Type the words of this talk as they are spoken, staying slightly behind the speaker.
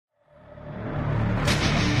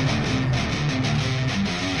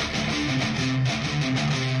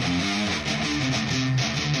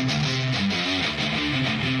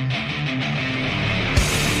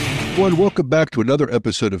everyone. Welcome back to another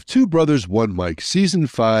episode of Two Brothers, One Mic, Season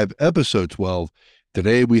 5, Episode 12.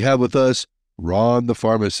 Today we have with us Ron the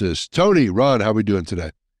Pharmacist. Tony, Ron, how are we doing today?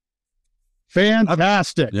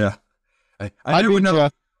 Fantastic. Yeah. I never know.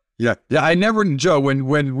 Yeah. I never, Joe,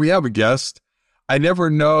 when we have a guest, I never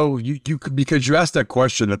know you could, because you asked that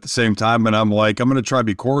question at the same time, and I'm like, I'm going to try to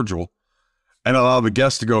be cordial and allow the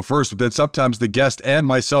guest to go first. But then sometimes the guest and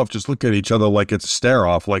myself just look at each other like it's a stare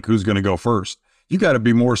off, like who's going to go first. You got to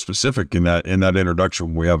be more specific in that introduction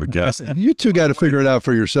when we have a guest. You two got to figure it out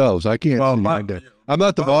for yourselves. I can't. I'm not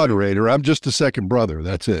the moderator. I'm just the second brother.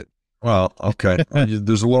 That's it. Well, okay.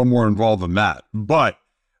 There's a little more involved than that. But,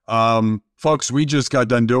 folks, we just got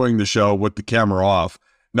done doing the show with the camera off.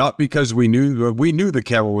 Not because we knew the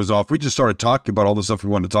camera was off. We just started talking about all the stuff we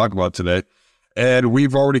wanted to talk about today. And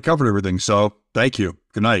we've already covered everything. So thank you.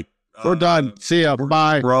 Good night. We're done. See ya.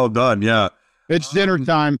 Bye. We're all done. Yeah. It's dinner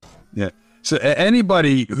time. Yeah. So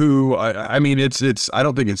anybody who, I mean, it's, I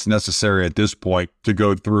don't think it's necessary at this point to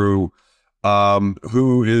go through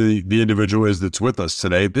who the individual is that's with us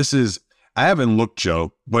today. This is, I haven't looked,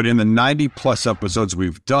 Joe, but in the 90 plus episodes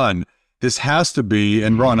we've done, this has to be,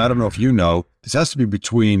 and Ron, I don't know if you know, this has to be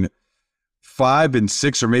between 5 and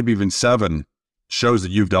 6 or maybe even 7 shows that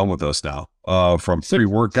you've done with us now, from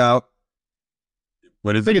pre-workout.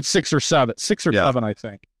 I think it's 6 or 7, 6 or 7, I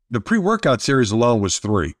think. The pre-workout series alone was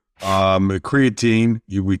 3. Creatine,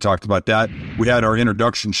 we talked about that. We had our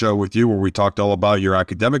introduction show with you where we talked all about your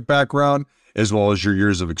academic background as well as your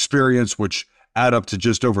years of experience, which add up to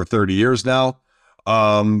just over 30 years now.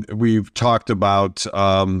 We've talked about,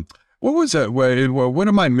 what was that? What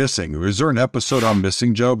am I missing? Is there an episode I'm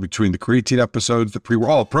missing, Joe, between the creatine episodes,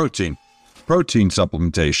 protein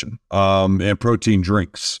supplementation, and protein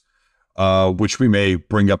drinks, which we may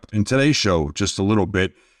bring up in today's show just a little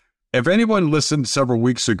bit. If anyone listened several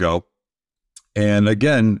weeks ago, and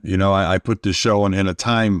again, you know, I put this show in a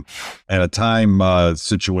time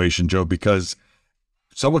situation, Joe, because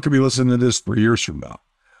someone could be listening to this 3 years from now.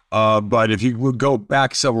 But if you would go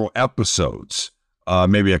back several episodes,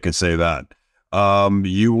 maybe I could say that,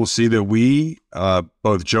 you will see that we,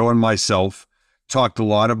 both Joe and myself, talked a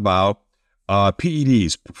lot about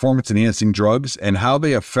PEDs, performance enhancing drugs, and how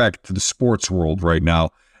they affect the sports world right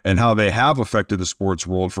now, and how they have affected the sports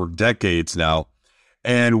world for decades now.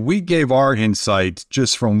 And we gave our insight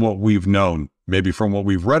just from what we've known, maybe from what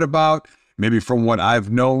we've read about, maybe from what I've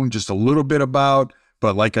known just a little bit about.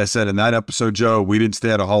 But like I said in that episode, Joe, we didn't stay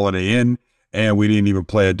at a Holiday Inn, and we didn't even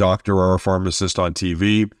play a doctor or a pharmacist on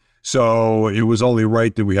TV. So it was only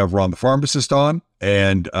right that we have Ron the Pharmacist on,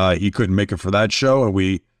 and he couldn't make it for that show, and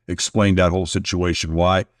we explained that whole situation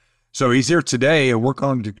why. So he's here today, and we're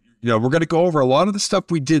going to go over a lot of the stuff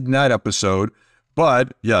we did in that episode.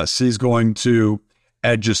 But yes, he's going to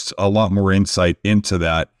add just a lot more insight into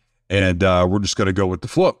that, and we're just going to go with the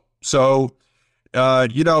flow. So,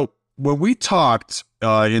 when we talked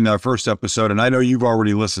in that first episode, and I know you've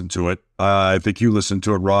already listened to it. I think you listened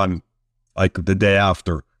to it, Ron, like the day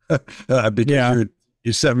after. Because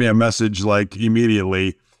you sent me a message like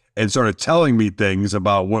immediately and started telling me things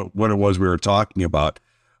about what it was we were talking about.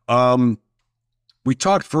 We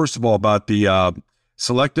talked, first of all, about the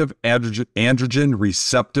selective androgen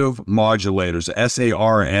receptive modulators,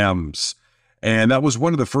 SARMs. And that was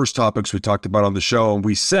one of the first topics we talked about on the show. And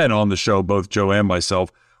we said on the show, both Joe and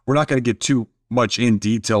myself, we're not going to get too much in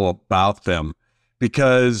detail about them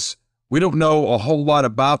because we don't know a whole lot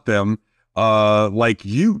about them like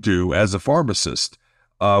you do as a pharmacist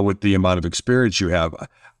with the amount of experience you have.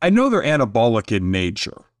 I know they're anabolic in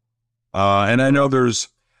nature. And I know there's,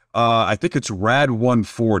 I think it's Rad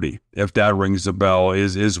 140, if that rings a bell,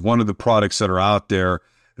 is one of the products that are out there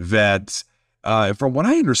that, from what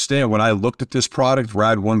I understand, when I looked at this product,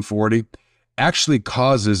 Rad 140, actually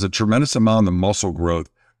causes a tremendous amount of muscle growth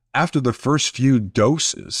after the first few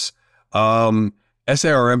doses.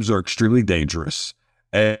 SARMs are extremely dangerous.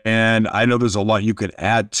 And I know there's a lot you could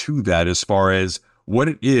add to that as far as what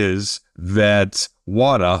it is that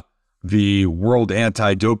WADA, the World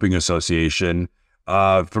Anti-Doping Association,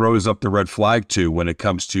 throws up the red flag to when it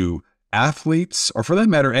comes to athletes, or for that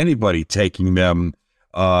matter, anybody taking them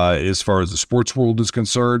as far as the sports world is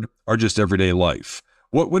concerned, or just everyday life.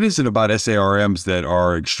 What is it about SARMs that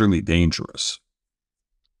are extremely dangerous?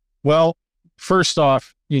 Well, first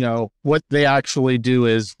off, what they actually do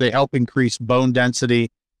is they help increase bone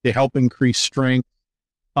density, they help increase strength,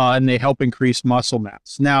 and they help increase muscle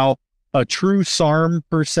mass. Now, a true SARM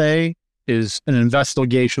per se is an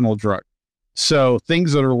investigational drug. So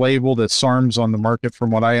things that are labeled as SARMs on the market,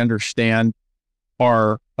 from what I understand,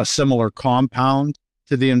 are a similar compound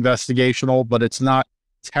to the investigational, but it's not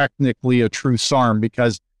technically a true SARM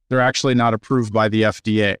because They're actually not approved by the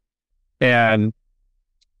FDA. And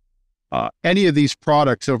any of these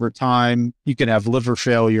products over time, you can have liver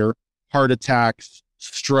failure, heart attacks,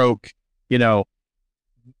 stroke. They're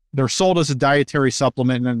sold as a dietary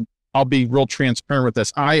supplement. And I'll be real transparent with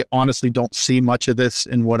this. I honestly don't see much of this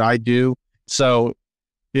in what I do. So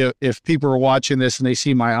if people are watching this and they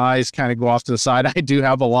see my eyes kind of go off to the side, I do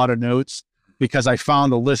have a lot of notes because I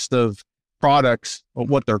found a list of products,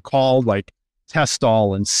 what they're called, like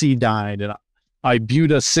Testol and Cdine and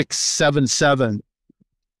Ibuta 677.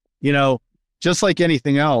 Just like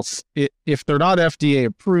anything else, if they're not FDA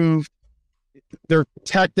approved, they're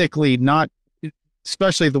technically not,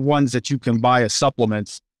 especially the ones that you can buy as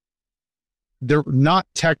supplements, they're not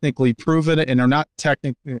technically proven, and they're not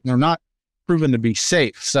proven to be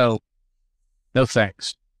safe. So no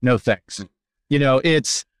thanks. They're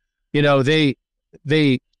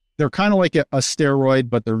kind of like a steroid,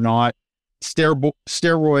 but they're not.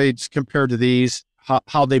 Steroids compared to these,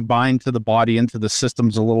 how they bind to the body, into the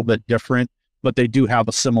system's a little bit different, but they do have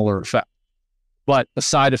a similar effect. But the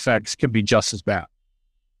side effects can be just as bad.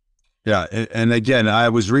 Yeah, and again, I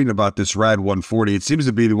was reading about this Rad 140. It seems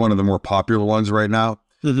to be one of the more popular ones right now.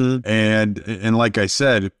 Mm-hmm. And like I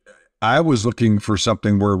said, I was looking for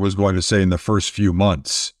something where it was going to say in the first few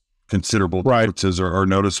months, considerable differences are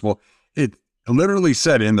noticeable. It literally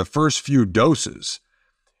said in the first few doses.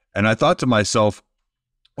 And I thought to myself,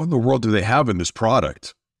 what in the world do they have in this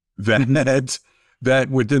product that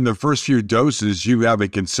within the first few doses, you have a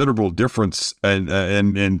considerable difference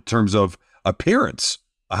in terms of appearance,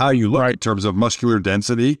 how you look in terms of muscular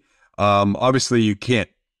density. Obviously you can't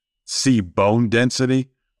see bone density,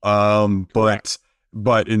 but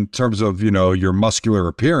in terms of, your muscular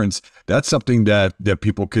appearance, that's something that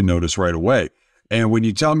people can notice right away. And when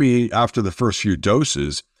you tell me after the first few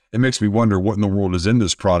doses, it makes me wonder what in the world is in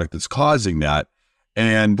this product that's causing that.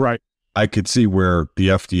 And I could see where the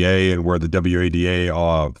FDA and where the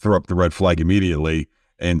WADA throw up the red flag immediately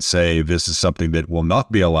and say, this is something that will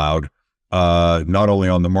not be allowed, not only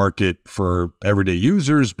on the market for everyday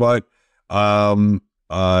users, but as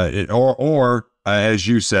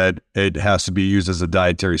you said, it has to be used as a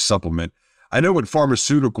dietary supplement. I know in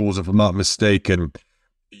pharmaceuticals, if I'm not mistaken,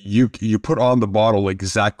 you put on the bottle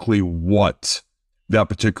exactly what that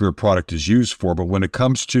particular product is used for. But when it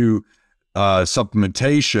comes to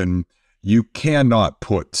supplementation, you cannot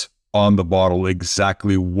put on the bottle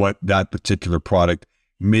exactly what that particular product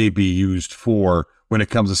may be used for when it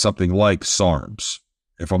comes to something like SARMs,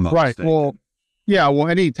 if I'm not mistaken. Well, yeah,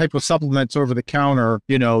 any type of supplements over the counter,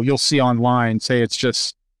 you'll see online, say it's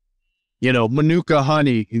just, Manuka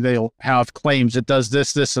honey, they'll have claims it does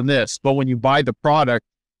this, this, and this. But when you buy the product,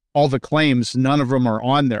 all the claims, none of them are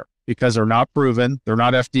on there because they're not proven. They're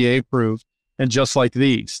not FDA approved. And just like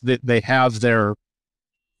these, they have their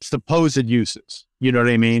supposed uses. You know what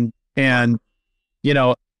I mean? And,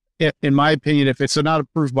 in my opinion, if it's not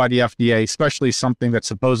approved by the FDA, especially something that's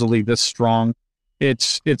supposedly this strong,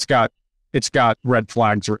 it's got red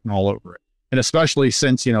flags written all over it. And especially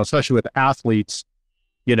since, especially with athletes,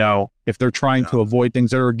 if they're trying to avoid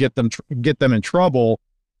things that are get them in trouble,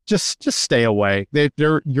 just stay away.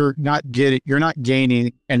 You're not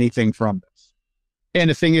gaining anything from this. And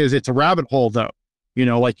the thing is, it's a rabbit hole though.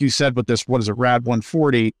 Like you said with this, what is it, Rad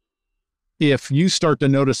 140? If you start to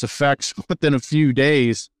notice effects within a few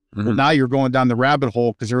days, well, now you're going down the rabbit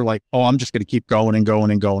hole because you're like, oh, I'm just going to keep going and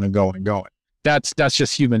going and going and going and going. That's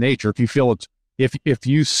just human nature. If you feel if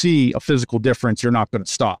you see a physical difference, you're not going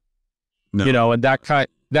to stop. No. And that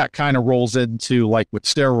kind of rolls into like with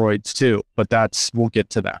steroids too. But we'll get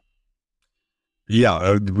to that.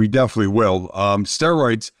 Yeah, we definitely will.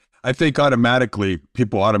 Steroids, I think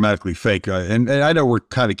people automatically fake, and I know we're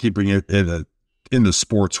kind of keeping it in the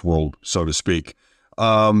sports world, so to speak.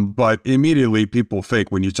 But immediately people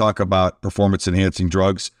fake when you talk about performance enhancing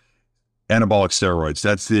drugs, anabolic steroids.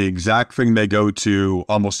 That's the exact thing they go to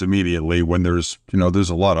almost immediately when there's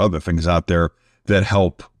a lot of other things out there that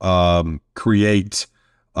help create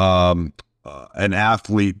an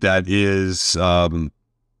athlete that is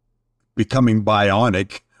becoming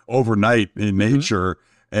bionic overnight in nature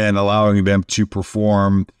and allowing them to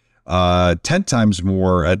perform 10 times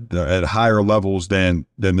more at higher levels than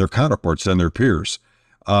their counterparts, than their peers.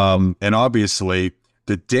 And obviously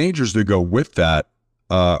the dangers that go with that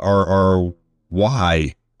are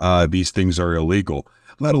why these things are illegal,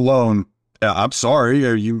 let alone, I'm sorry,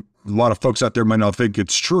 a lot of folks out there might not think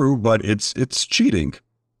it's true, but it's cheating.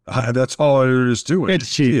 That's all it is to it.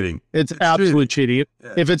 It's cheating. It's absolute cheating.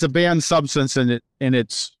 Yeah. If it's a banned substance and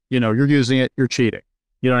it's, you're using it, you're cheating.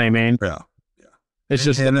 You know what I mean? Yeah. It's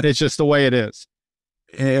just the way it is.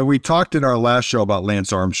 And we talked in our last show about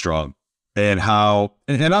Lance Armstrong and how,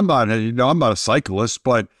 and I'm not, I'm not a cyclist,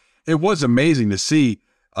 but it was amazing to see.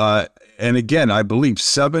 And again, I believe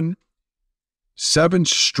seven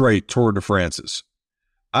straight Tour de France's.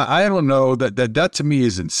 I don't know, that to me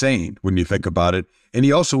is insane when you think about it. And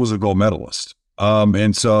he also was a gold medalist.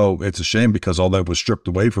 And so it's a shame because all that was stripped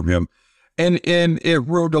away from him. And it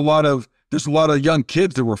rode there's a lot of young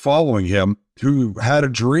kids that were following him who had a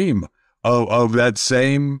dream of that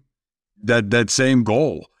same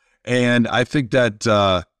goal. And I think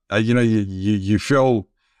that, you feel,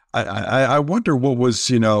 I wonder what was,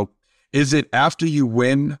 is it after you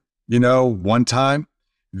win, one time,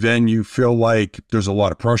 then you feel like there's a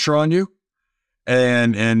lot of pressure on you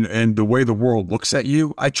and the way the world looks at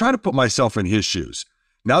you. I try to put myself in his shoes.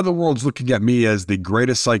 Now the world's looking at me as the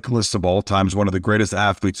greatest cyclist of all times, one of the greatest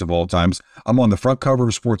athletes of all times. I'm on the front cover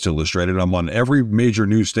of Sports Illustrated. I'm on every major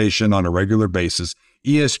news station on a regular basis,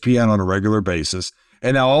 ESPN on a regular basis.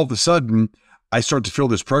 And now all of a sudden, I start to feel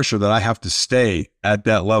this pressure that I have to stay at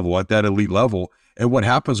that level, at that elite level. And what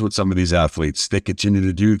happens with some of these athletes? They continue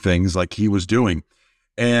to do things like he was doing.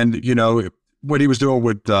 And, what he was doing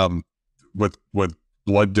with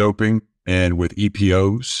blood doping and with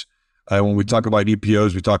EPOs. When we talk about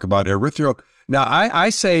EPOs, we talk about erythro. Now, I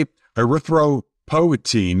say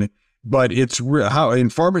erythropoietin, but it's how in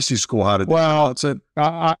pharmacy school, how did they pronounce it?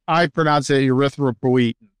 I pronounce it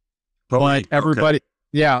erythropoietin. But everybody, okay.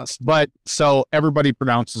 Yes, but so everybody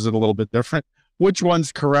pronounces it a little bit different. Which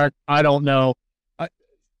one's correct? I don't know.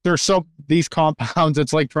 There's these compounds,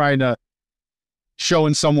 it's like trying to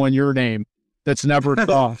showing someone your name that's never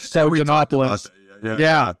thought. Sarganopolis.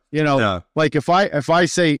 Like if I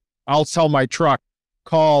say, I'll tell my truck,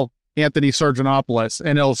 call Anthony Sarganopolis,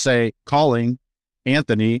 and it'll say, calling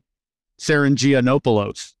Anthony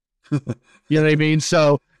Sarganopolis. You know what I mean?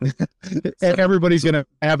 So everybody's going to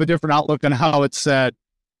have a different outlook on how it's said.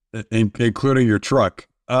 Including your truck.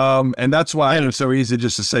 And that's why it's so easy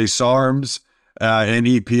just to say SARMs and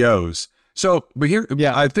EPOs. So, but here,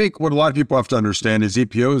 I think what a lot of people have to understand is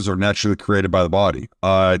EPOs are naturally created by the body.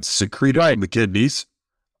 It's secreted from the kidneys,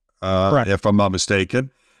 if I'm not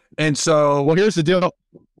mistaken. And so, well, here's the deal.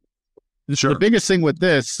 Sure. The biggest thing with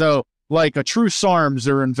this, so like a true SARMs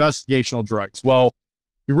are investigational drugs. Well,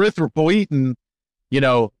 erythropoietin,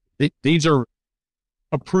 these are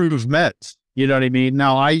approved meds. You know what I mean?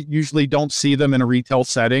 Now, I usually don't see them in a retail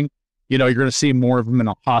setting. You're going to see more of them in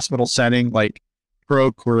a hospital setting, like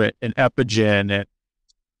Procrit and Epigen, and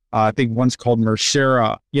I think one's called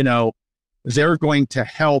Mircera. They're going to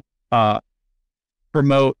help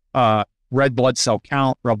promote red blood cell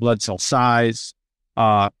count, red blood cell size.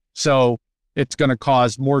 So it's going to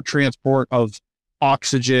cause more transport of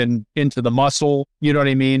oxygen into the muscle. You know what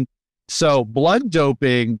I mean? So blood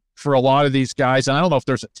doping for a lot of these guys, and I don't know if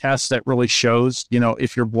there's a test that really shows,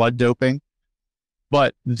 if you're blood doping,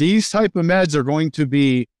 but these type of meds are going to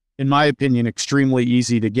be, in my opinion, extremely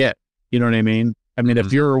easy to get. You know what I mean? I mean,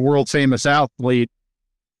 if you're a world famous athlete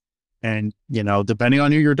and, depending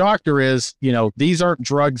on who your doctor is, these aren't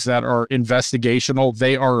drugs that are investigational.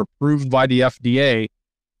 They are approved by the FDA.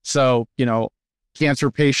 So,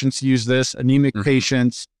 cancer patients use this, anemic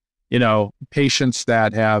patients, patients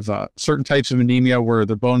that have certain types of anemia where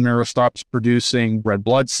the bone marrow stops producing red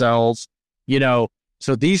blood cells,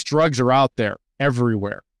 so these drugs are out there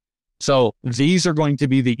everywhere. So these are going to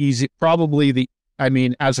be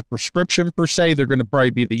as a prescription per se, they're going to probably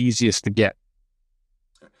be the easiest to get.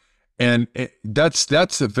 And that's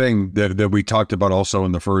the thing that we talked about also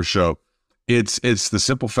in the first show. It's the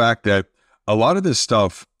simple fact that a lot of this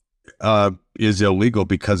stuff is illegal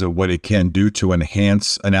because of what it can do to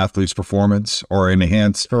enhance an athlete's performance or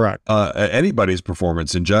enhance anybody's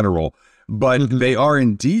performance in general. But they are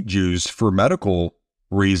indeed used for medical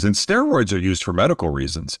reasons. Steroids are used for medical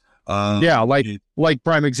reasons. Like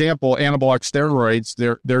prime example, anabolic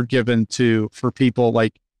steroids, they're given for people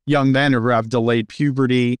like young men who have delayed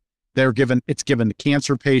puberty. It's given to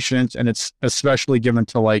cancer patients, and it's especially given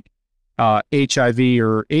to like HIV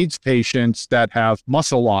or AIDS patients that have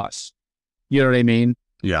muscle loss. You know what I mean?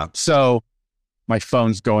 Yeah. So my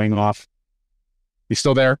phone's going off. You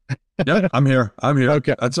still there? Yeah, I'm here.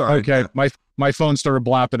 Okay. That's all right. Okay. My phone started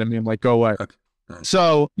blapping at me. I'm like, go away. Okay.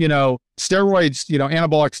 So, steroids,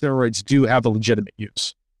 anabolic steroids do have a legitimate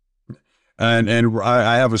use. And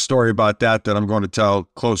I have a story about that I'm going to tell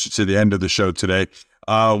closer to the end of the show today.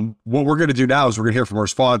 What we're going to do now is we're going to hear from our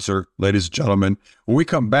sponsor, ladies and gentlemen. When we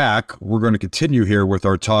come back, we're going to continue here with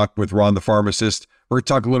our talk with Ron the Pharmacist. We're going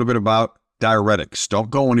to talk a little bit about diuretics. Don't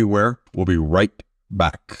go anywhere. We'll be right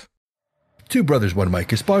back. Two Brothers, One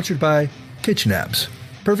Mic is sponsored by Kitchen Apps.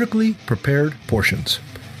 perfectly prepared portions.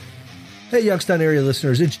 Hey Youngstown area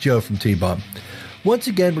listeners, it's Joe from TBOM. Once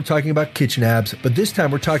again, we're talking about Kitchen Abs, but this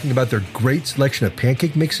time we're talking about their great selection of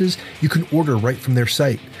pancake mixes you can order right from their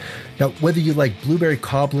site. Now, whether you like blueberry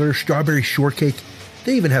cobbler, strawberry shortcake,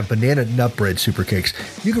 they even have banana nut bread super cakes,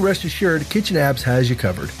 you can rest assured Kitchen Abs has you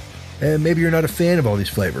covered. And maybe you're not a fan of all these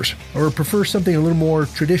flavors, or prefer something a little more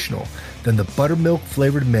traditional, then the buttermilk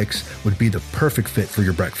flavored mix would be the perfect fit for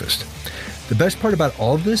your breakfast. The best part about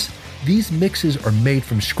all of this, these mixes are made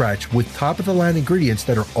from scratch with top-of-the-line ingredients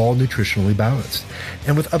that are all nutritionally balanced.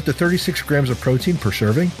 And with up to 36 grams of protein per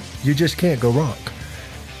serving, you just can't go wrong.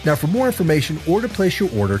 Now, for more information or to place your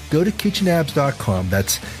order, go to kitchenabs.com.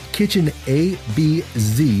 That's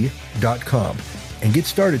kitchenabz.com and get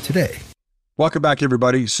started today. Welcome back,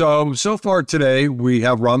 everybody. So far today, we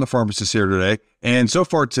have Ron the Pharmacist here today. And so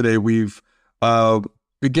far today, we've begun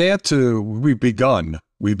to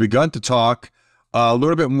talk a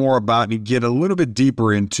little bit more about and get a little bit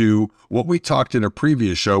deeper into what we talked in a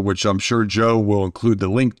previous show, which I'm sure Joe will include the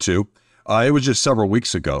link to. It was just several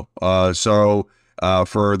weeks ago. So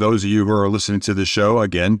for those of you who are listening to the show,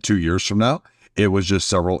 again, 2 years from now, it was just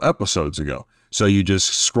several episodes ago. So you just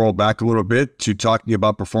scroll back a little bit to talking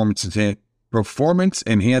about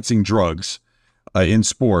performance-enhancing drugs in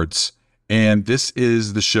sports. And this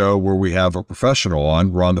is the show where we have a professional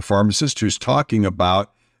on, Ron the Pharmacist, who's talking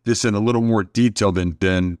about this in a little more detail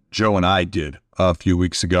than Joe and I did a few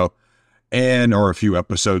weeks ago, or a few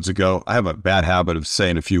episodes ago. I have a bad habit of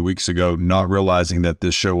saying a few weeks ago, not realizing that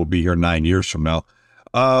this show will be here 9 years from now.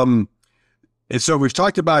 And so we've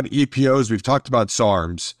talked about EPOs, we've talked about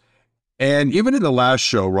SARMs, and even in the last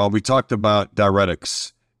show, Ron, we talked about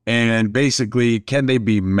diuretics and basically, can they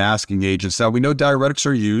be masking agents? Now, we know diuretics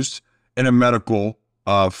are used in a medical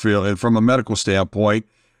field, and from a medical standpoint,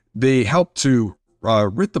 they help to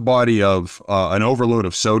rid the body of an overload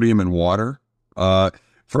of sodium and water for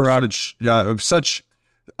such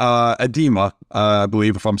edema. I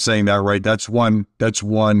believe, if I'm saying that right, that's one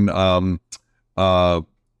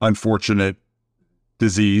unfortunate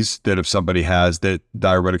disease that if somebody has that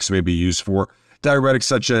diuretics may be used for. Diuretics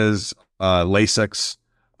such as Lasix,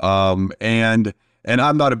 and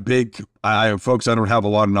I'm not a big folks. I don't have a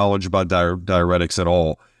lot of knowledge about diuretics at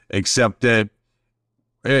all, except that.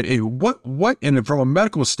 And from a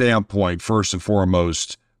medical standpoint, first and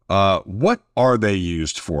foremost, what are they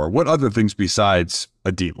used for? What other things besides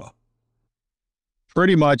edema?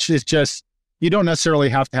 Pretty much, it's just, you don't necessarily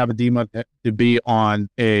have to have edema to be on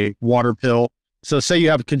a water pill. So say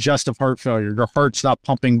you have congestive heart failure, your heart's not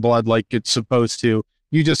pumping blood like it's supposed to.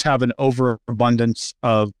 You just have an overabundance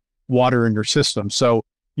of water in your system. So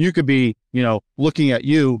you could be, looking at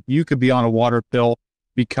you could be on a water pill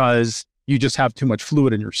because you just have too much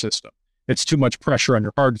fluid in your system. It's too much pressure on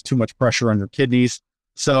your heart. It's too much pressure on your kidneys.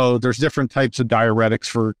 So there's different types of diuretics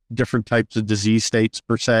for different types of disease states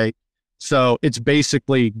per se. So it's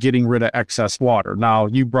basically getting rid of excess water. Now,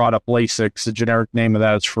 you brought up Lasix. The generic name of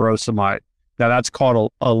that is furosemide. Now, that's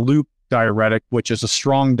called a loop diuretic, which is a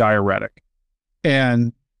strong diuretic.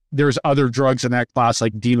 And there's other drugs in that class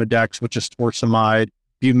like Demodex, which is torsemide,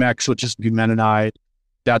 Bumex, which is bumetanide.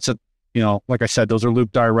 That's like I said, those are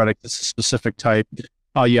loop diuretic. This is a specific type.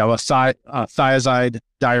 You have a thiazide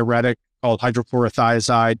diuretic called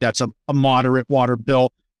hydrochlorothiazide. That's a moderate water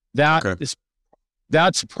pill. That's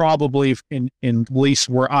probably, in at least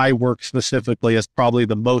where I work specifically, is probably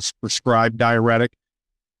the most prescribed diuretic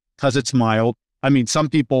because it's mild. I mean, some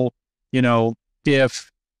people,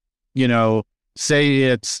 if, say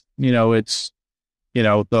it's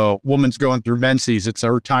the woman's going through menses, it's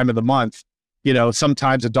her time of the month.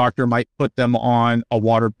 Sometimes a doctor might put them on a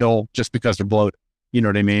water pill just because they're bloated. You know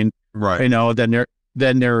what I mean? Right.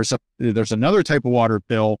 Then there's another type of water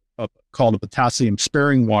pill called a potassium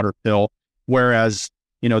sparing water pill. Whereas,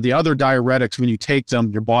 the other diuretics, when you take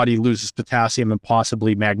them, your body loses potassium and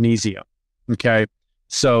possibly magnesium. Okay.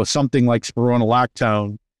 So something like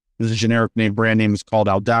spironolactone, there's a generic name, brand name is called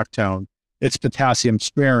aldactone. It's potassium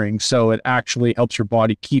sparing. So it actually helps your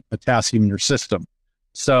body keep potassium in your system.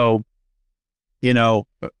 So,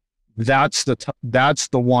 that's the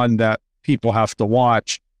one that people have to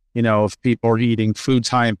watch. If people are eating foods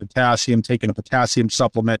high in potassium, taking a potassium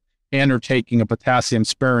supplement, and are taking a potassium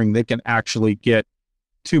sparing, they can actually get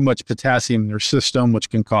too much potassium in their system, which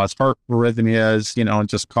can cause heart arrhythmias, and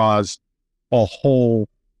just cause a whole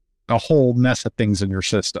mess of things in your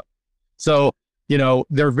system. So,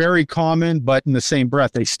 they're very common, but in the same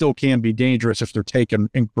breath, they still can be dangerous if they're taken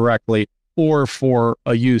incorrectly or for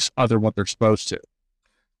a use other than what they're supposed to.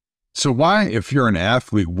 So why, if you're an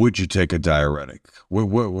athlete, would you take a diuretic?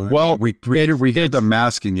 Well, we hear the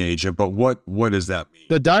masking agent, but what does that mean?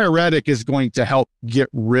 The diuretic is going to help get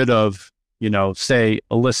rid of, say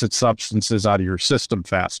illicit substances out of your system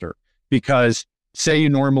faster. Because say you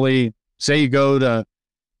go to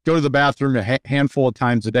the bathroom a handful of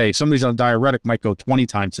times a day. Somebody's on a diuretic might go 20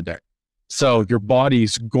 times a day. So your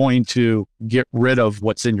body's going to get rid of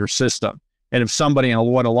what's in your system. And if somebody, and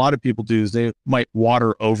what a lot of people do is they might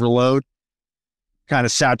water overload, kind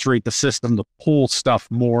of saturate the system to pull stuff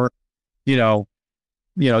more, to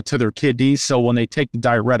their kidneys. So when they take the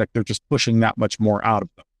diuretic, they're just pushing that much more out of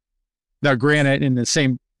them. Now, granted, in the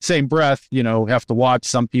same breath, have to watch.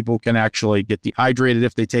 Some people can actually get dehydrated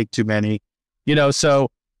if they take too many,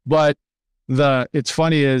 but it's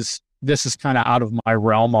funny is this is kind of out of my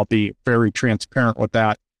realm. I'll be very transparent with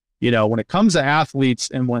that. When it comes to athletes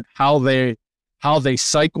and how they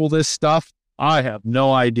cycle this stuff, I have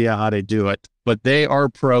no idea how they do it, but they are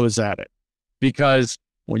pros at it. Because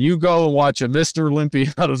when you go and watch a Mr.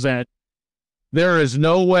 Olympia event, there is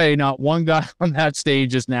no way not one guy on that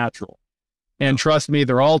stage is natural. And trust me,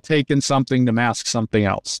 they're all taking something to mask something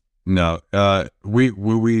else. No,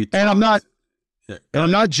 we and I'm not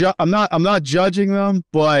judging them,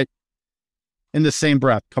 but in the same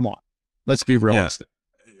breath, come on, let's be realistic. Yeah.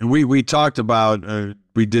 We talked about,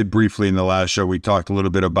 we did briefly in the last show, we talked a little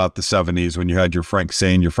bit about the 70s when you had your Frank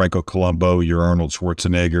Zane, your Franco Columbu, your Arnold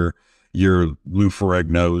Schwarzenegger, your Lou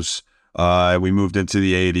Ferrigno's. We moved into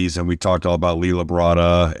the 80s and we talked all about Lee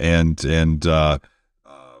Labrada and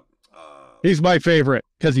he's my favorite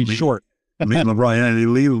because he's short. Lee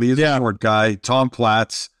Labrada, Lee's a short guy. Tom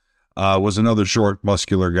Platz was another short,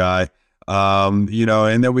 muscular guy. And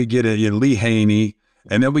then we get Lee Haney.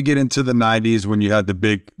 And then we get into the 90s when you had the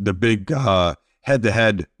big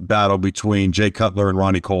head-to-head battle between Jay Cutler and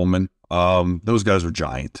Ronnie Coleman. Those guys were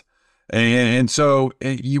giant. And so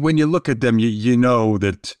when you look at them, you know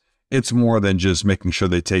that it's more than just making sure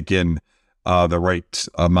they take in the right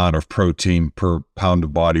amount of protein per pound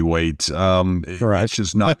of body weight. It's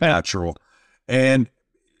just not natural. And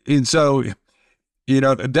so,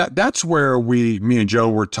 that's where me and Joe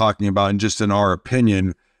were talking about, and just in our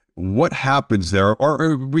opinion, what happens there,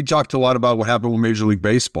 or we talked a lot about what happened with Major League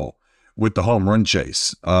Baseball with the home run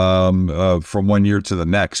chase from one year to the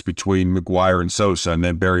next between McGwire and Sosa, and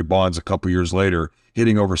then Barry Bonds a couple years later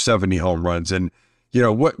hitting over 70 home runs. And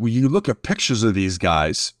when you look at pictures of these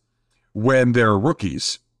guys when they're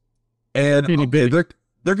rookies, and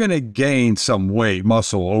they're going to gain some weight,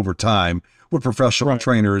 muscle over time with professional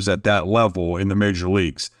trainers at that level in the major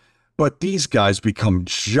leagues. But these guys become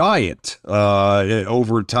giant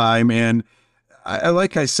over time. And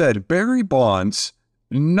like I said, Barry Bonds,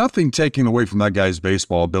 nothing taken away from that guy's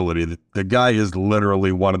baseball ability. The guy is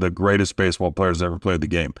literally one of the greatest baseball players that ever played the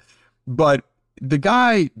game. But the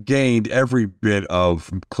guy gained every bit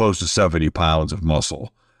of close to 70 pounds of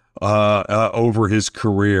muscle over his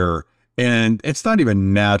career. And it's not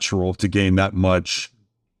even natural to gain that much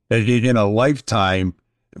in a lifetime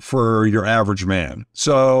for your average man.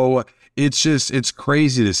 So it's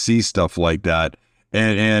crazy to see stuff like that.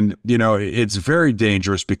 And it's very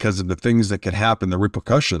dangerous because of the things that can happen, the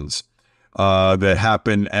repercussions that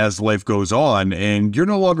happen as life goes on. And you're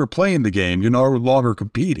no longer playing the game. You're no longer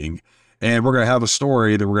competing. And we're going to have a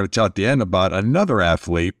story that we're going to tell at the end about another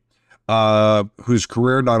athlete whose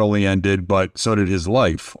career not only ended, but so did his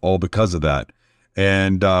life, all because of that.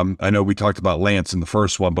 And I know we talked about Lance in the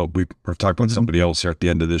first one, but we're talking about somebody else here at the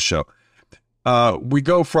end of this show. We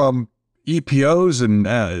go from EPOs and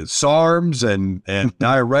SARMs and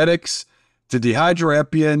diuretics to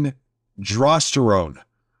dehydroepion, drosterone.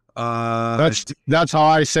 That's how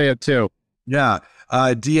I say it too. Yeah.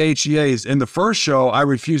 DHEAs. In the first show, I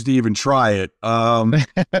refused to even try it.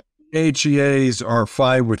 DHEAs are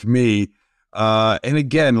fine with me. And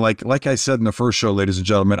again, like I said in the first show, ladies and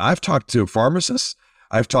gentlemen, I've talked to pharmacists,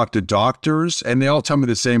 I've talked to doctors, and they all tell me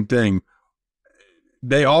the same thing.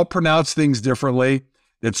 They all pronounce things differently.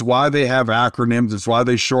 It's why they have acronyms. It's why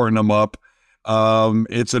they shorten them up.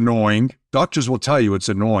 It's annoying. Doctors will tell you it's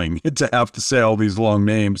annoying to have to say all these long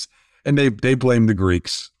names, and they blame the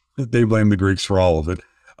Greeks. They blame the Greeks for all of it.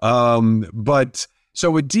 But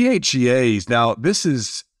so with DHEAs, now this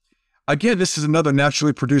is another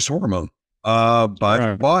naturally produced hormone by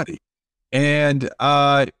the body. And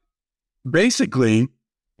basically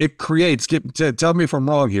it creates, tell me if I'm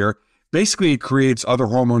wrong here, basically it creates other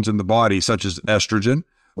hormones in the body, such as estrogen,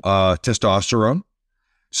 testosterone.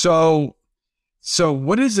 So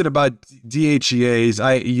what is it about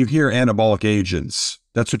DHEAs? You hear anabolic agents.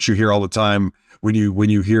 That's what you hear all the time when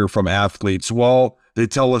you hear from athletes. Well, They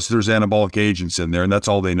tell us there's anabolic agents in there, and that's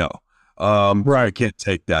all they know. Right. I can't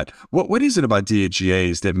take that. What is it about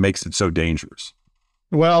DHEAs that makes it so dangerous?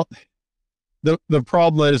 Well, the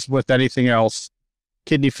problem is with anything else,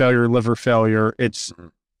 kidney failure, liver failure, it's,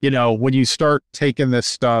 when you start taking this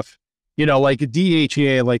stuff, like a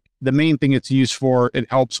DHEA, like the main thing it's used for, it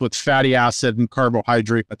helps with fatty acid and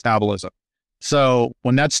carbohydrate metabolism. So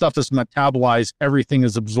when that stuff is metabolized, everything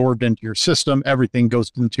is absorbed into your system, everything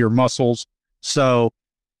goes into your muscles. So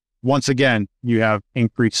once again, you have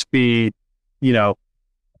increased speed,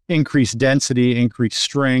 increased density, increased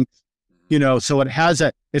strength, so it has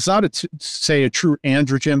it's not a true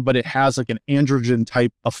androgen, but it has like an androgen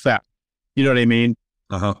type effect. You know what I mean?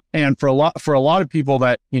 And for a lot of people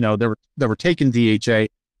that, that were taking DHA,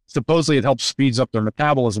 supposedly it helps speeds up their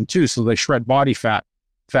metabolism too. So they shred body fat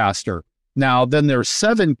faster. Now, then there's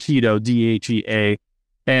 7-keto DHEA,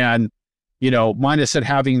 and, minus it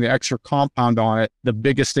having the extra compound on it, the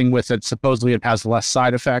biggest thing with it, supposedly it has less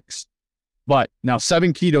side effects. But now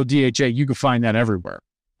 7-keto DHA, you can find that everywhere.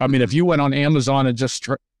 I mean, if you went on Amazon and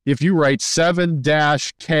if you write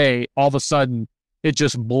 7-K, all of a sudden it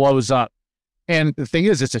just blows up. And the thing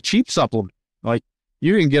is, it's a cheap supplement. Like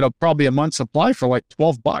you can get probably a month's supply for like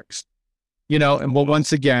 $12, and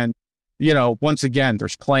once again,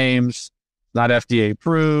 there's claims, not FDA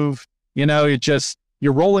approved,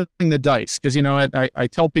 you're rolling the dice. Cause I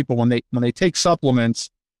tell people when they take supplements,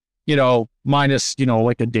 minus,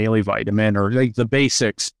 like a daily vitamin or like the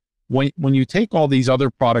basics, when you take all these other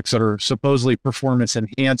products that are supposedly performance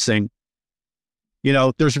enhancing,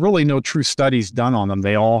 there's really no true studies done on them.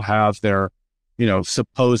 They all have their,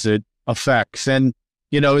 supposed effects. And,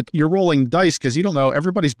 you're rolling dice because you don't know,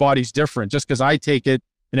 everybody's body's different. Just because I take it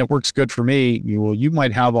and it works good for me, you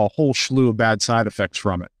might have a whole slew of bad side effects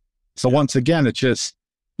from it. So once again, it's just,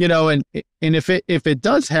 and if it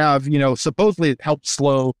does have, supposedly it helps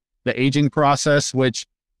slow the aging process, which,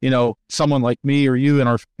 someone like me or you in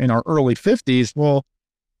our early 50s, well,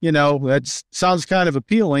 that sounds kind of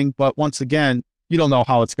appealing, but once again, you don't know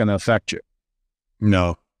how it's going to affect you.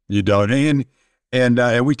 No, you don't.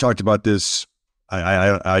 And we talked about this,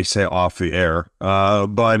 I say off the air,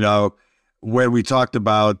 but when we talked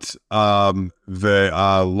about the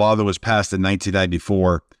law that was passed in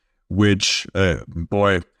 1994, which,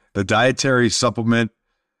 the Dietary Supplement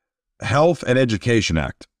Health and Education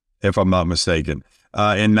Act, if I'm not mistaken,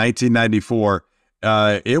 in 1994,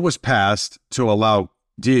 it was passed to allow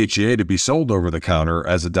DHEA to be sold over the counter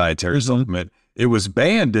as a dietary supplement. It was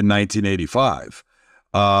banned in 1985.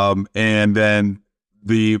 And then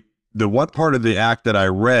the one part of the act that I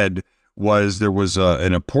read was there was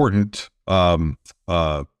an important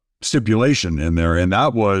stipulation in there, and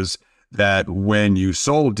that was that when you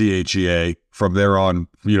sold DHEA from there on,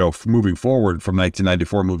 moving forward from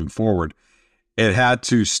 1994 moving forward, it had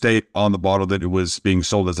to state on the bottle that it was being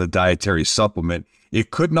sold as a dietary supplement.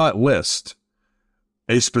 It could not list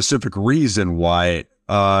a specific reason why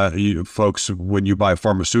folks, when you buy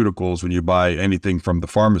pharmaceuticals, when you buy anything from the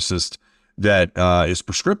pharmacist that is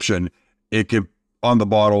prescription, it could, on the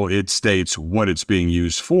bottle, it states what it's being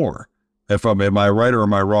used for. Am I right or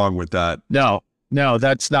am I wrong with that? No,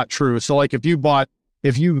 that's not true. So like if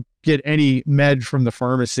you get any med from the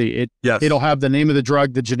pharmacy, it'll have the name of the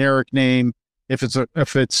drug, the generic name. If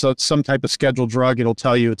it's some type of scheduled drug, it'll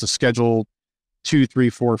tell you it's a schedule 2, 3,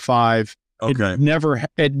 4, 5. Okay. It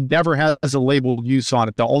never has a labeled use on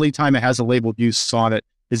it. The only time it has a labeled use on it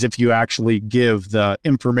is if you actually give the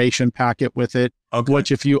information packet with it, which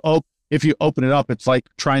if you open it up, it's like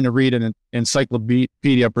trying to read an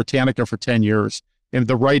Encyclopedia Britannica for 10 years. And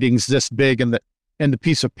the writing's this big and the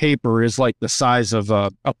piece of paper is like the size of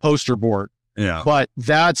a poster board. Yeah. But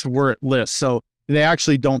that's where it lists. So they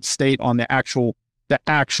actually don't state on the actual,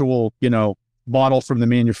 bottle from the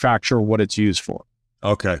manufacturer what it's used for.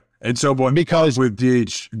 Okay. And so, because with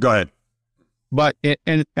go ahead. But,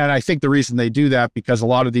 and I think the reason they do that, because a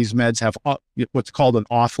lot of these meds have what's called an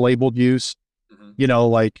off-labeled use,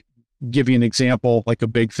 like give you an example, like a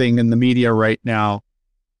big thing in the media right now.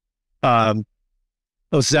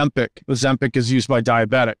 Ozempic is used by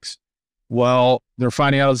diabetics. Well, they're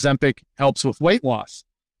finding out Ozempic helps with weight loss.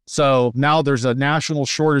 So now there's a national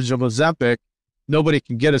shortage of Ozempic. Nobody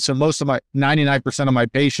can get it. So 99% of my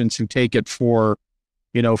patients who take it for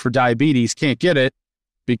diabetes can't get it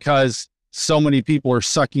because so many people are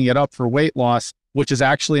sucking it up for weight loss, which is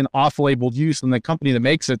actually an off-labeled use. And the company that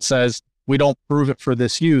makes it says, we don't prove it for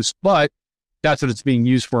this use, but that's what it's being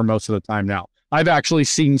used for most of the time now. I've actually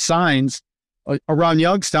seen signs around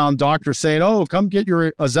Youngstown, doctors saying, oh, come get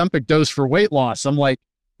your Ozempic dose for weight loss. I'm like,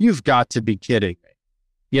 you've got to be kidding me.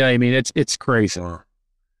 You know what I mean? It's crazy.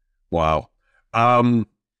 Wow. When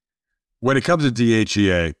it comes to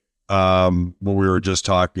DHEA, what we were just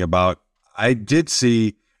talking about, I did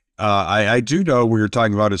see, I do know what you're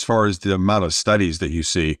talking about as far as the amount of studies that you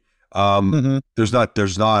see. There's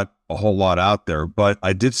not a whole lot out there, but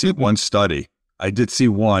I did see one study. I did see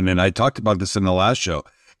one, and I talked about this in the last show.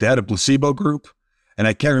 They had a placebo group, and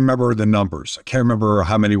I can't remember the numbers. I can't remember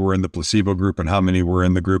how many were in the placebo group and how many were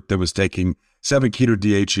in the group that was taking 7-keto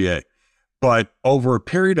DHEA. But over a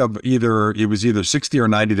period of either 60 or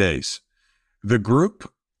 90 days, the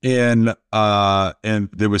group and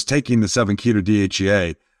that was taking the 7-keto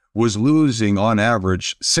DHEA was losing on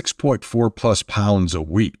average 6.4 plus pounds a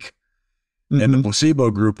week. And the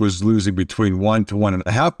placebo group was losing between 1 to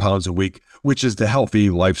 1.5 pounds a week, which is the healthy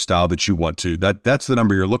lifestyle that you want to. That's the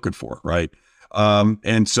number you're looking for, right?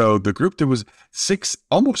 And so the group that was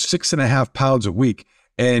almost 6.5 pounds a week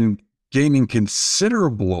and gaining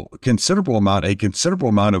considerable amount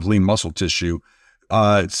of lean muscle tissue,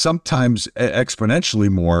 sometimes exponentially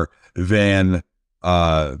more than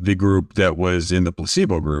the group that was in the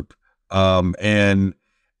placebo group. And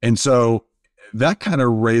so that kind of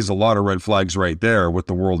raised a lot of red flags right there with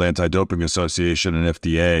the World Anti-Doping Association and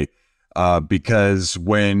FDA, because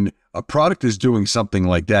when a product is doing something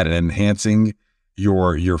like that and enhancing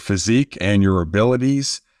your physique and your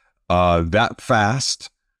abilities that fast,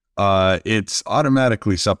 it's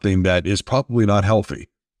automatically something that is probably not healthy.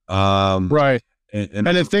 Right. And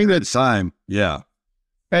the thing that's time, yeah.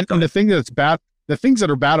 And the thing that's bad, the things that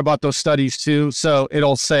are bad about those studies too. So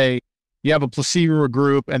it'll say you have a placebo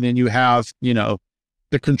group and then you have, the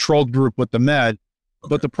controlled group with the med. Okay.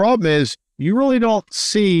 But the problem is you really don't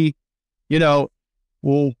see, well,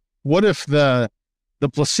 what if the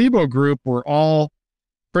placebo group were all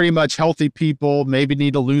pretty much healthy people, maybe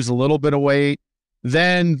need to lose a little bit of weight.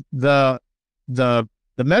 Then the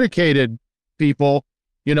medicated people,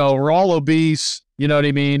 are all obese, you know what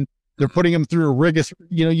I mean? They're putting them through a rigorous,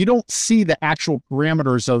 you don't see the actual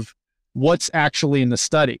parameters of what's actually in the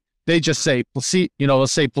study. They just say placebo,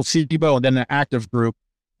 let's say placebo and then an active group.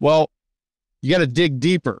 Well, you got to dig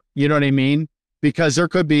deeper, you know what I mean? Because there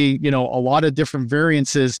could be, a lot of different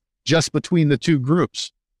variances just between the two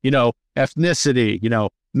groups, ethnicity,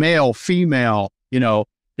 male, female,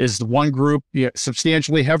 is the one group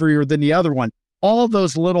substantially heavier than the other one? All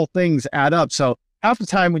those little things add up. So half the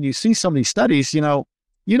time when you see some of these studies, you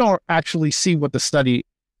don't actually see what the study,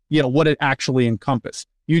 what it actually encompassed.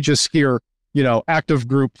 You just hear, active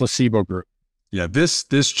group, placebo group. Yeah, this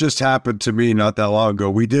just happened to me not that long ago.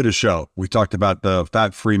 We did a show. We talked about the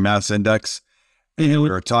fat-free mass index, and we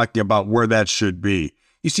were talking about where that should be.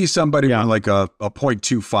 You see somebody with like a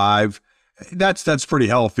 0.25, that's pretty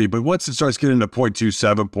healthy. But once it starts getting to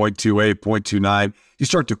 0.27, 0.28, 0.29, you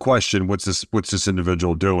start to question what's this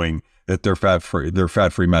individual doing that their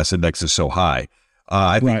fat-free mass index is so high.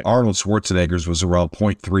 I think Arnold Schwarzenegger's was around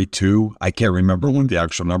 0.32. I can't remember what the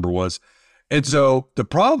actual number was. And so the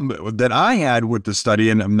problem that I had with the study,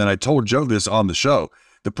 and then I told Joe this on the show,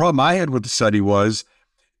 the problem I had with the study was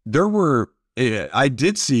I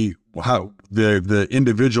did see how the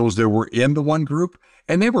individuals that were in the one group,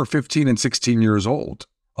 and they were 15 and 16 years old,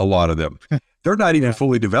 a lot of them. They're not even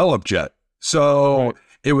fully developed yet. So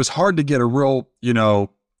it was hard to get a real, a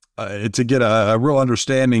real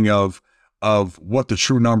understanding of what the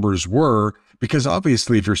true numbers were, because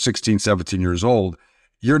obviously if you're 16, 17 years old,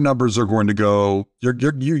 your numbers are going to go,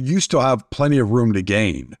 you still have plenty of room to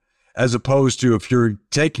gain, as opposed to if you're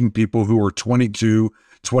taking people who are 22,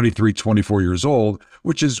 23, 24 years old,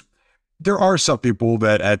 which is, there are some people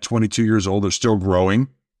that at 22 years old are still growing.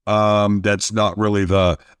 That's not really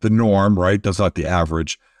the norm, right? That's not the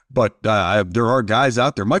average. But there are guys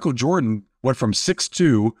out there. Michael Jordan went from 6'2"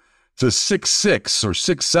 to 6'6" or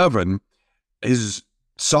 6'7" his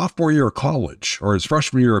sophomore year of college, or his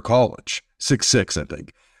freshman year of college. 6'6", I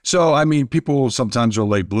think. So, I mean, people sometimes are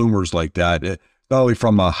late bloomers like that, not only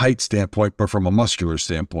from a height standpoint, but from a muscular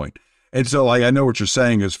standpoint. And so, I know what you're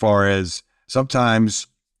saying as far as sometimes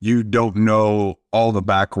you don't know all the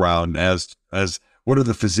background as what are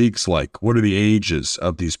the physiques like? What are the ages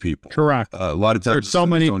of these people? Correct. A lot of times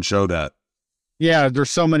don't show that. Yeah, there's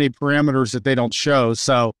so many parameters that they don't show.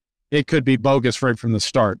 So it could be bogus right from the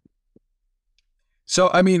start. So,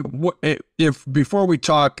 I mean, if before we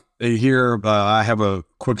talk here, I have a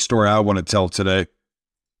quick story I want to tell today,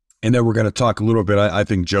 and then we're going to talk a little bit. I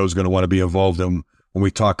think Joe's going to want to be involved in when we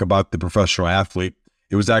talk about the professional athlete.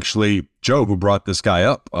 It was actually Joe who brought this guy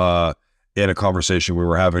up in a conversation we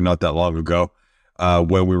were having not that long ago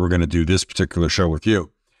when we were going to do this particular show with you.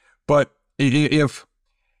 But if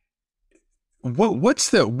what's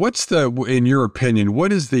the in your opinion,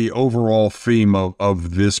 what is the overall theme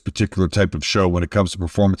of this particular type of show when it comes to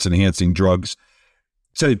performance enhancing drugs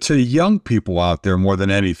to young people out there more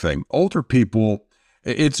than anything? Older people,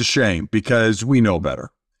 it's a shame because we know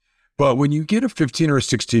better. But when you get a 15 or a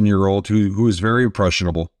 16-year-old who is very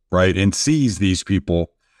impressionable, right, and sees these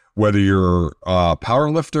people, whether you're a power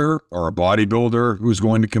lifter or a bodybuilder who's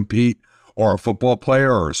going to compete, or a football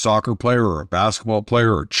player or a soccer player or a basketball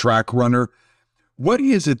player or a track runner, what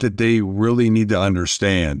is it that they really need to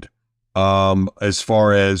understand as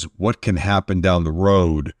far as what can happen down the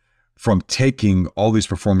road from taking all these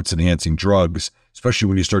performance enhancing drugs, especially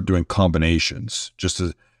when you start doing combinations just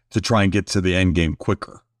to try and get to the end game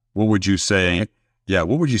quicker? What would you say? Yeah,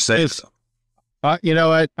 what would you say? You know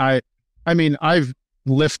what? I mean, I've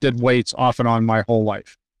lifted weights off and on my whole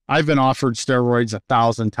life. I've been offered steroids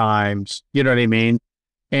 1,000 times. You know what I mean?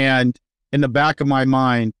 And in the back of my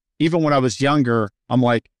mind, even when I was younger, I'm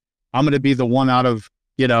like, I'm going to be the one out of,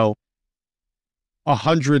 100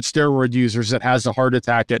 steroid users that has a heart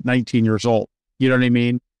attack at 19 years old. You know what I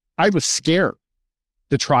mean? I was scared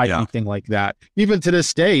to try anything like that. Even to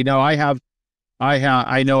this day,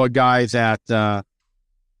 I know a guy that,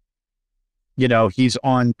 he's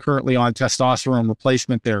currently on testosterone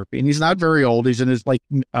replacement therapy, and he's not very old. He's in his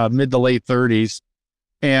mid to late 30s,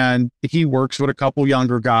 and he works with a couple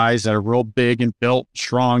younger guys that are real big and built,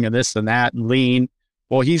 strong, and this and that, and lean.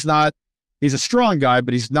 Well, he's a strong guy,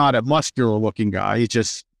 but he's not a muscular looking guy. He's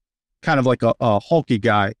just kind of like a hulky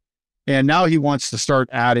guy. And now he wants to start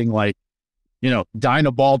adding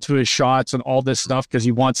Dynaball to his shots and all this stuff because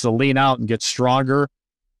he wants to lean out and get stronger.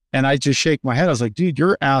 And I just shake my head. I was like, dude,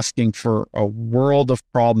 you're asking for a world of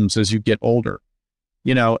problems as you get older,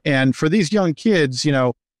 and for these young kids,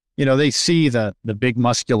 they see the big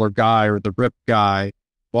muscular guy or the ripped guy.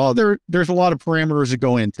 Well, there's a lot of parameters that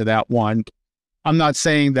go into that one. I'm not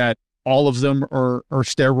saying that all of them are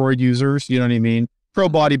steroid users. You know what I mean? Pro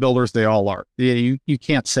bodybuilders, they all are. You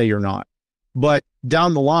can't say you're not. But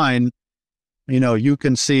down the line, you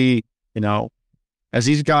can see, as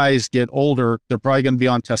these guys get older, they're probably going to be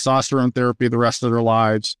on testosterone therapy the rest of their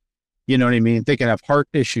lives. You know what I mean? They can have heart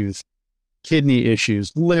issues, kidney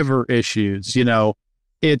issues, liver issues.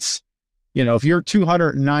 It's, if you're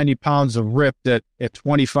 290 pounds of ripped at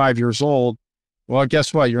 25 years old, well,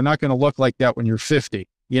 guess what? You're not going to look like that when you're 50.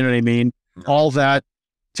 You know what I mean? All that,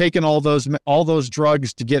 taking all those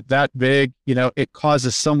drugs to get that big, it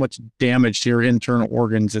causes so much damage to your internal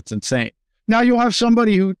organs. It's insane. Now you'll have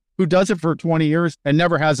somebody who does it for 20 years and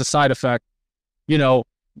never has a side effect,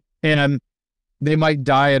 and they might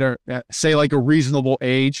die at say like a reasonable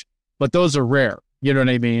age, but those are rare. You know what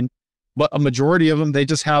I mean? But a majority of them, they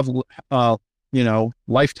just have,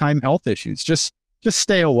 lifetime health issues. Just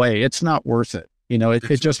stay away. It's not worth it.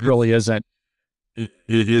 It just really isn't.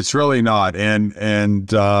 It's really not. And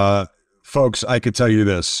folks, I could tell you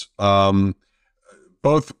this,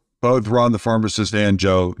 both Ron the Pharmacist and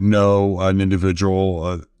Joe know an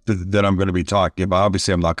individual that I'm going to be talking about.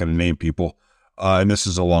 Obviously, I'm not going to name people, and this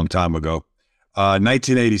is a long time ago.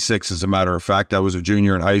 1986, as a matter of fact, I was a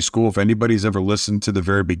junior in high school. If anybody's ever listened to the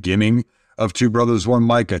very beginning of Two Brothers, One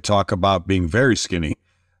Mic, I talk about being very skinny.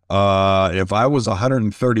 If I was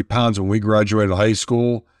 130 pounds when we graduated high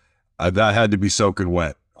school, that had to be soaking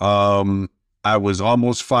wet. I was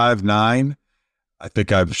almost 5'9". I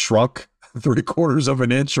think I've shrunk 3/4 of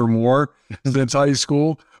an inch or more since high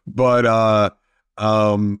school. But,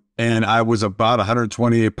 and I was about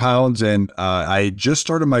 128 pounds, and I just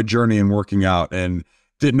started my journey in working out and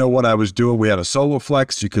didn't know what I was doing. We had a solo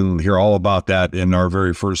flex. You can hear all about that in our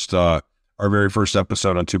very first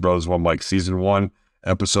episode on Two Brothers, One Mic, season 1,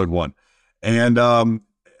 episode 1. And I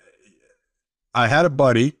had a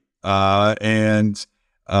buddy, and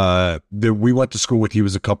that we went to school with. He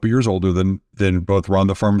was a couple years older than both Ron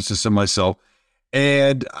the Pharmacist and myself.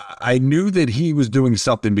 And I knew that he was doing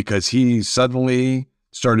something because he suddenly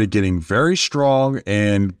started getting very strong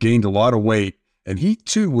and gained a lot of weight. And he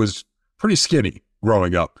too was pretty skinny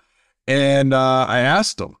growing up. And I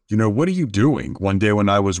asked him, what are you doing? One day when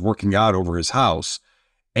I was working out over his house,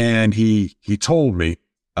 and he told me,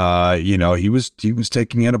 he was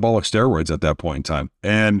taking anabolic steroids at that point in time.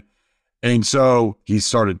 And so he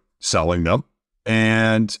started selling them,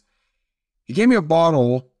 and he gave me a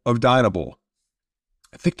bottle of Dynaball.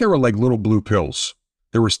 I think they were like little blue pills.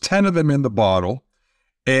 There was 10 of them in the bottle.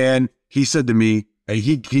 And he said to me,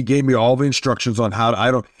 he gave me all the instructions on how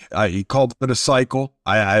to, he called it a cycle.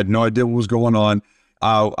 I had no idea what was going on.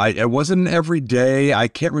 It wasn't every day. I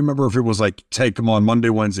can't remember if it was like, take them on Monday,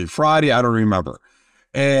 Wednesday, Friday. I don't remember.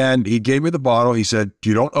 And he gave me the bottle. He said,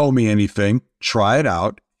 you don't owe me anything. Try it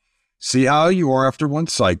out. see how you are after one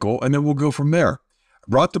cycle, and then we'll go from there.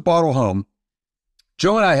 Brought the bottle home.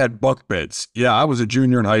 Joe and I had bunk beds. Yeah, I was a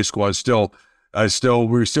junior in high school. We still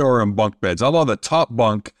are in bunk beds. I'm on the top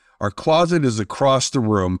bunk. Our closet is across the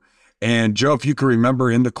room. And Joe, if you can remember,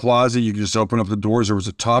 in the closet, you could just open up the doors. There was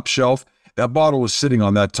a top shelf. That bottle was sitting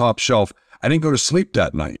on that top shelf. I didn't go to sleep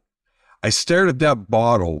that night. I stared at that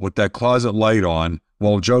bottle with that closet light on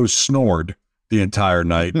while Joe snored the entire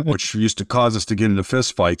night, which used to cause us to get into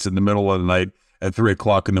fist fights in the middle of the night at 3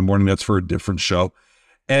 o'clock in the morning. That's for a different show.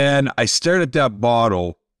 And I stared at that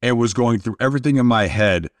bottle and was going through everything in my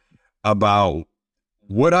head about,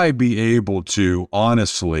 would I be able to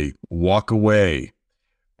honestly walk away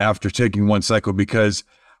after taking one cycle? Because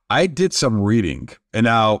I did some reading. And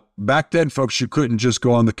now back then, folks, you couldn't just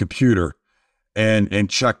go on the computer and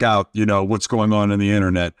check out, what's going on in the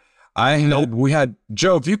internet. We had,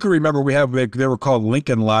 Joe, if you can remember, they were called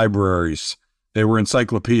Lincoln Libraries. They were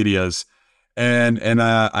encyclopedias. And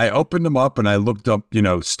I opened them up and I looked up,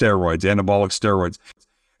 steroids, anabolic steroids.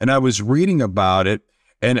 And I was reading about it.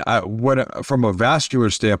 And from a vascular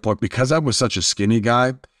standpoint, because I was such a skinny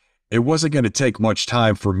guy, it wasn't going to take much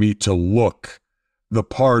time for me to look the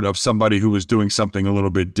part of somebody who was doing something a little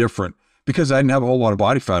bit different, because I didn't have a whole lot of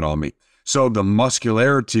body fat on me. So the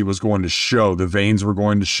muscularity was going to show, the veins were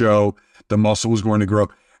going to show, the muscle was going to grow.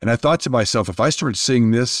 And I thought to myself, if I start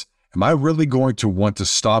seeing this, am I really going to want to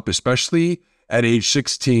stop, especially at age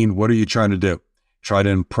 16? What are you trying to do? Try to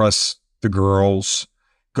impress the girls,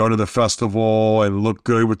 go to the festival and look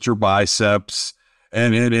good with your biceps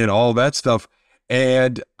and all that stuff.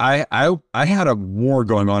 And I had a war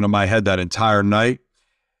going on in my head that entire night.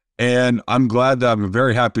 And I'm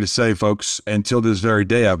very happy to say, folks, until this very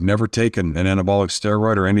day, I've never taken an anabolic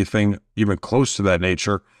steroid or anything even close to that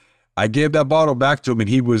nature. I gave that bottle back to him and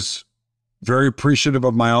he was very appreciative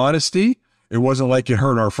of my honesty. It wasn't like it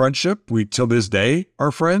hurt our friendship. We, till this day,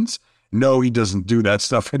 are friends. No, he doesn't do that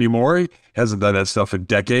stuff anymore. He hasn't done that stuff in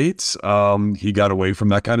decades. He got away from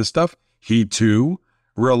that kind of stuff. He too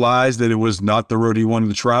realized that it was not the road he wanted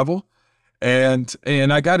to travel. And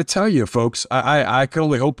I got to tell you, folks, I can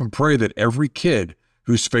only hope and pray that every kid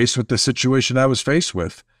who's faced with the situation I was faced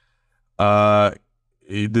with, the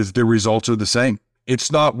results are the same.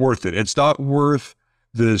 It's not worth it. It's not worth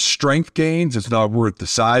the strength gains. It's not worth the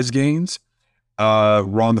size gains.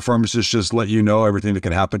 Ron, the pharmacist, just let you know everything that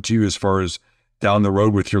can happen to you as far as down the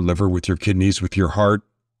road with your liver, with your kidneys, with your heart.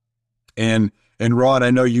 And Ron, I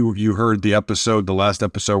know you heard the last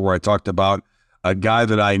episode where I talked about a guy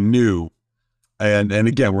that I knew. And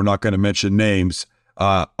again, we're not going to mention names.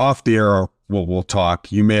 Off the air, we'll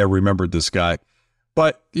talk. You may have remembered this guy.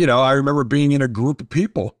 But, I remember being in a group of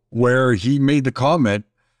people where he made the comment.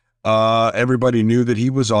 Everybody knew that he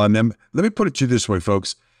was on them. Let me put it to you this way,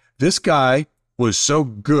 folks. This guy was so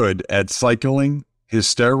good at cycling his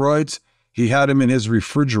steroids, he had them in his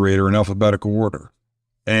refrigerator in alphabetical order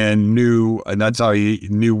and that's how he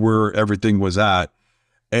knew where everything was at.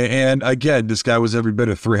 And again, this guy was every bit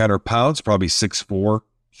of 300 pounds, probably 6'4",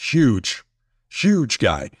 huge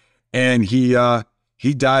guy. And he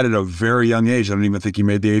died at a very young age. I don't even think he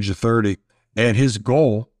made the age of 30. And his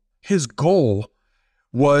goal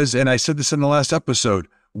was, and I said this in the last episode,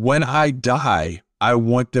 when I die, I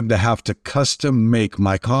want them to have to custom make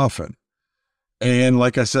my coffin. And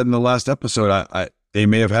like I said in the last episode, he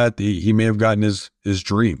may have gotten his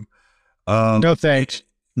dream. No thanks.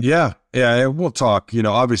 Yeah, we'll talk.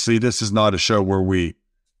 Obviously this is not a show where we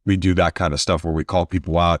do that kind of stuff where we call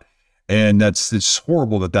people out. And it's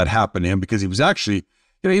horrible that happened to him, because he was actually,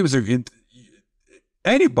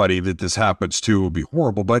 anybody that this happens to would be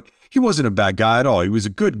horrible, but he wasn't a bad guy at all. He was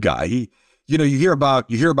a good guy. You hear about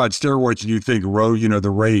steroids and you think, the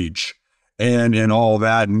rage and all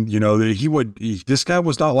that. And, this guy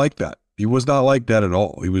was not like that. He was not like that at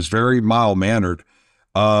all. He was very mild-mannered,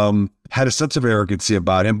 had a sense of arrogancy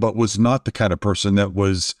about him, but was not the kind of person that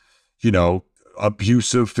was,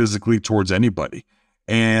 abusive physically towards anybody,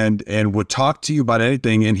 and would talk to you about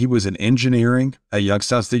anything. And he was in engineering at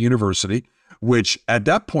Youngstown State University, which at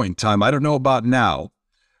that point in time, I don't know about now,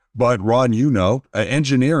 but Ron,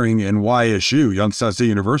 engineering in YSU, Youngstown State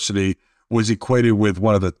University, was equated with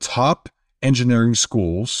one of the top engineering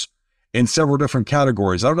schools in several different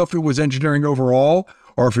categories. I don't know if it was engineering overall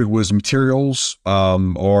or if it was materials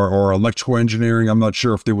or electrical engineering. I'm not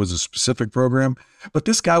sure if there was a specific program, but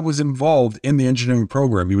this guy was involved in the engineering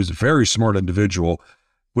program. He was a very smart individual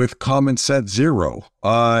with common sense zero.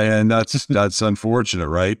 And that's unfortunate,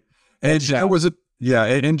 right? And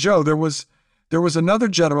and Joe, there was another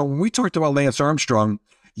gentleman. When we talked about Lance Armstrong,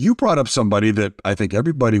 you brought up somebody that I think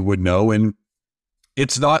everybody would know. And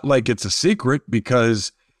it's not like it's a secret,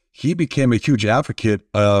 because he became a huge advocate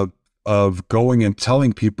of going and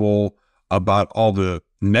telling people about all the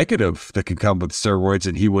negative that can come with steroids,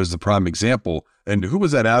 and he was the prime example. And who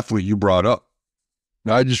was that athlete you brought up?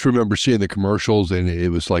 I just remember seeing the commercials, and it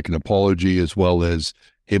was like an apology as well as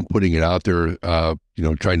him putting it out there,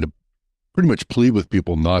 trying to pretty much plead with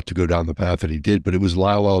people not to go down the path that he did. But it was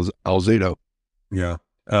Lyle Alzado. Yeah.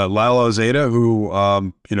 Lyle Alzado, who,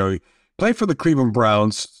 played for the Cleveland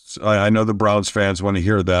Browns. I know the Browns fans want to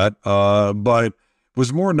hear that, but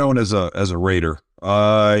was more known as a Raider.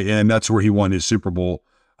 And that's where he won his Super Bowl.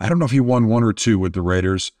 I don't know if he won one or two with the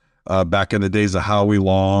Raiders back in the days of Howie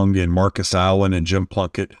Long and Marcus Allen and Jim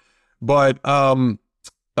Plunkett. But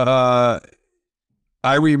I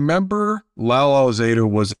remember Lyle Alzado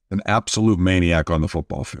was an absolute maniac on the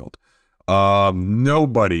football field.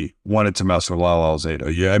 Nobody wanted to mess with Lyle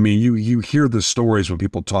Alzado. Yeah, I mean, you hear the stories when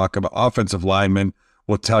people talk about offensive linemen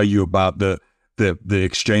will tell you about the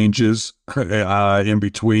exchanges in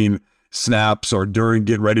between snaps or during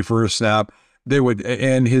getting ready for a snap.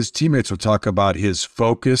 And his teammates would talk about his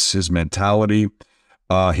focus, his mentality,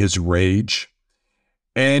 his rage.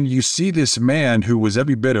 And you see this man who was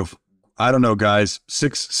every bit of, I don't know, guys,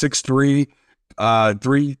 6'3",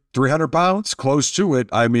 300 pounds, close to it.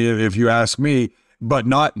 I mean, if you ask me, but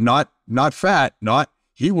not fat,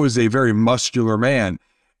 he was a very muscular man.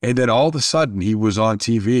 And then all of a sudden he was on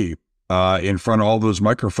TV in front of all those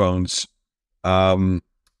microphones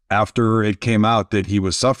after it came out that he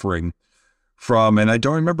was suffering from, and I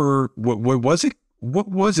don't remember what was it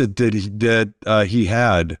that he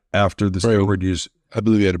had after the steroid use. I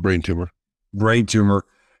believe he had a brain tumor.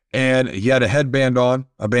 And he had a headband on,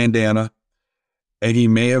 a bandana, and he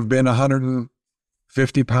may have been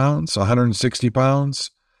 150 pounds, 160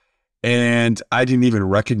 pounds. And I didn't even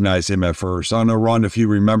recognize him at first. I don't know, Ron, if you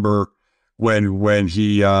remember when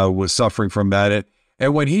he was suffering from that.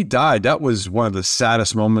 And when he died, that was one of the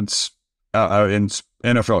saddest moments in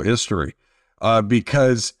NFL history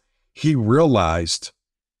because he realized,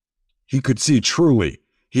 he could see truly,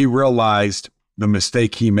 he realized the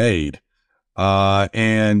mistake he made.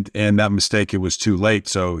 And that mistake, it was too late.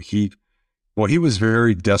 So he was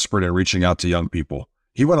very desperate at reaching out to young people.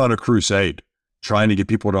 He went on a crusade trying to get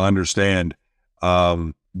people to understand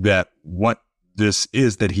that what this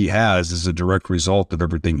is that he has is a direct result of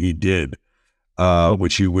everything he did,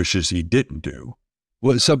 which he wishes he didn't do.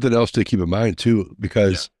 Well, it's something else to keep in mind too,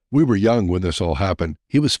 because we were young when this all happened.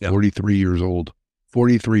 He was 43 years old.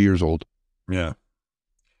 43 years old. Yeah.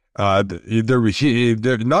 Not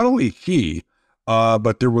only he,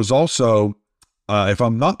 but there was also, if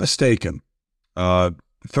I'm not mistaken,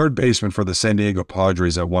 third baseman for the San Diego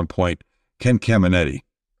Padres at one point, Ken Caminetti,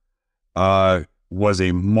 was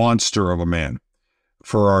a monster of a man.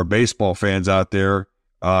 For our baseball fans out there,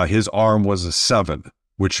 his arm was a 7,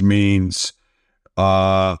 which means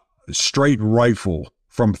straight rifle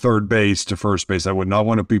from third base to first base. I would not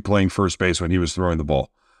want to be playing first base when he was throwing the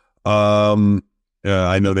ball.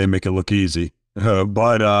 I know they make it look easy,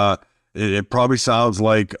 but it probably sounds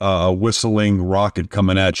like a whistling rocket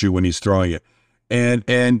coming at you when he's throwing it. And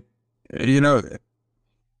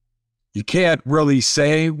you can't really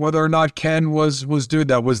say whether or not Ken was dude.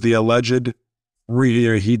 That was the alleged.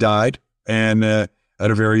 He died and at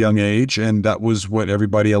a very young age, and that was what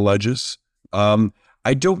everybody alleges.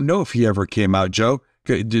 I don't know if he ever came out, Joe.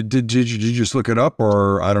 Did you just look it up,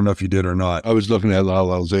 or I don't know if you did or not? I was looking at Lyle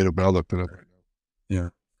Alzado, but I looked it up. Yeah.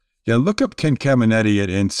 Look up Ken Caminetti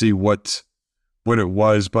and see what it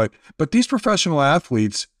was. But these professional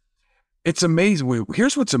athletes, it's amazing.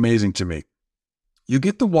 Here's what's amazing to me: you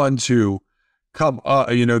get the ones who come,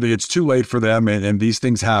 it's too late for them, and these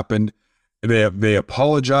things happened. They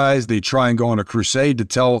apologize. They try and go on a crusade to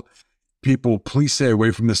tell people, please stay away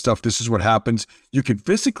from this stuff. This is what happens. You can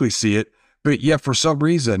physically see it, but yet for some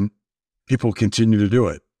reason, people continue to do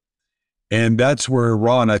it. And that's where,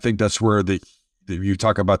 Ron, I think that's where you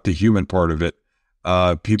talk about the human part of it.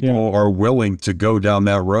 People are willing to go down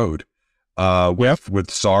that road with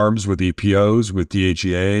SARMs, with EPOs, with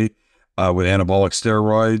DHEA, with anabolic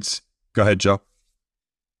steroids. Go ahead, Joe.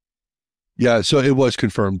 Yeah, so it was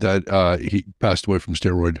confirmed that he passed away from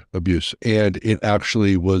steroid abuse, and it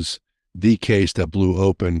actually was the case that blew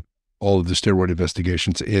open all of the steroid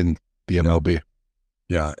investigations in the MLB.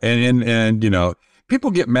 Yeah, and people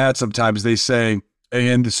get mad sometimes. They say,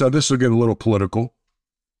 and so this will get a little political.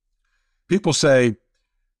 People say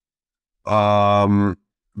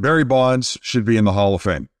Barry Bonds should be in the Hall of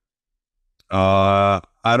Fame. I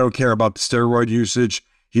don't care about the steroid usage.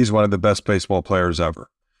 He's one of the best baseball players ever.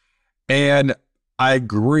 And I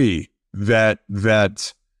agree that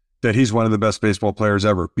he's one of the best baseball players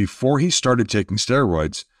ever. Before he started taking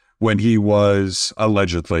steroids, when he was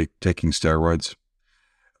allegedly taking steroids.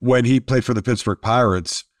 When he played for the Pittsburgh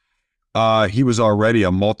Pirates, he was already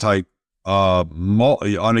a on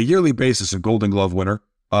a yearly basis, a Golden Glove winner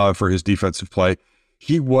for his defensive play.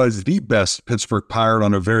 He was the best Pittsburgh Pirate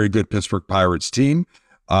on a very good Pittsburgh Pirates team.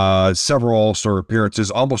 Several All-Star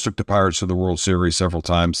appearances, almost took the Pirates to the World Series several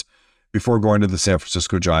times before going to the San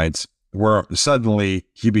Francisco Giants, where suddenly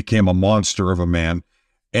he became a monster of a man.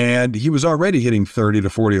 And he was already hitting 30 to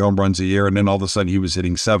 40 home runs a year, and then all of a sudden he was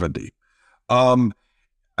hitting 70. I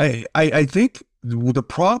think the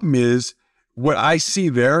problem is what I see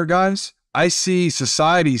there, guys. I see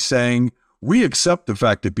society saying, we accept the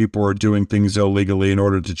fact that people are doing things illegally in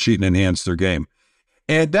order to cheat and enhance their game.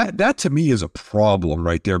 And that to me is a problem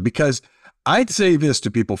right there, because I'd say this to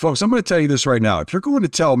people, folks, I'm going to tell you this right now. If you're going to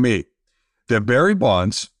tell me that Barry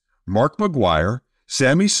Bonds, Mark McGwire,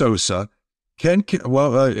 Sammy Sosa, Ken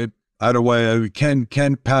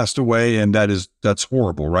passed away, and that's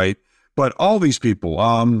horrible, right? But all these people,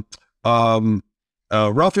 Rafael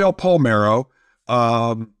Palmeiro,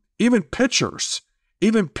 even pitchers,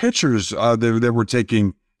 that were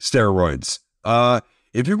taking steroids.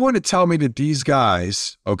 If you're going to tell me that these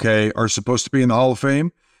guys, okay, are supposed to be in the Hall of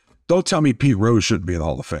Fame, don't tell me Pete Rose shouldn't be in the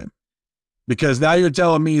Hall of Fame. Because now you're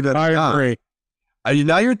telling me that I agree.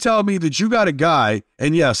 Now you're telling me that you got a guy,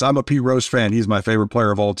 and yes, I'm a Pete Rose fan. He's my favorite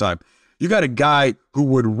player of all time. You got a guy who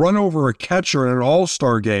would run over a catcher in an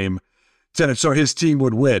all-star game so his team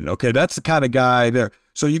would win. Okay, that's the kind of guy there.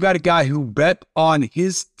 So you got a guy who bet on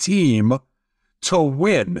his team to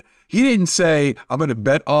win. He didn't say, I'm going to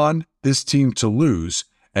bet on this team to lose,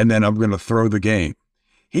 and then I'm going to throw the game.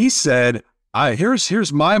 He said,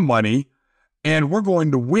 here's my money, and we're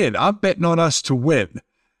going to win. I'm betting on us to win.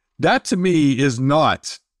 That to me is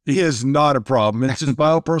not a problem. It's just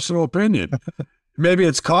my own personal opinion. Maybe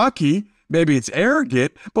it's cocky, maybe it's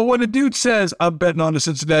arrogant, but when a dude says, I'm betting on the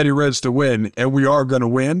Cincinnati Reds to win, and we are going to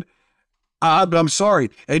win, I'm sorry,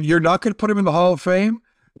 and you're not going to put him in the Hall of Fame?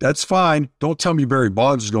 That's fine. Don't tell me Barry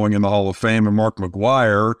Bonds is going in the Hall of Fame and Mark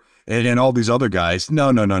McGwire and all these other guys.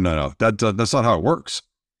 No. That's not how it works.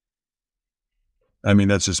 I mean,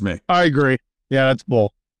 that's just me. I agree. Yeah, that's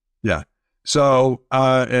bull. Yeah. So,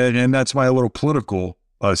 and that's my little political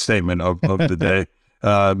statement of the day.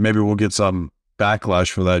 Maybe we'll get some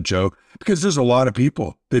backlash for that, Joe, because there's a lot of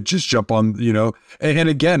people that just jump on, and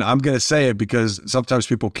again, I'm going to say it because sometimes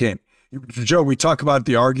people can't. Joe, we talk about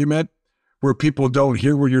the argument where people don't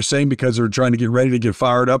hear what you're saying because they're trying to get ready to get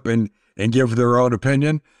fired up and give their own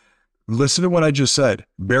opinion. Listen to what I just said.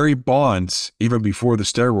 Barry Bonds, even before the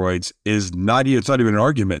steroids, it's not even an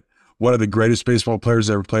argument. One of the greatest baseball players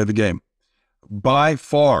to ever play the game. By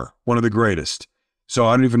far, one of the greatest. So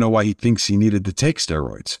I don't even know why he thinks he needed to take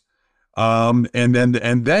steroids. And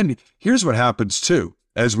then here's what happens too,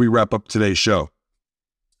 as we wrap up today's show.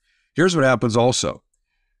 Here's what happens also.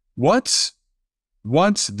 Once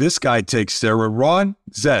this guy takes steroids, Ron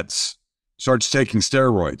Zetz starts taking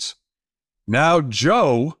steroids. Now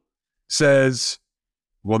Joe says,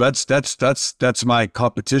 well, that's my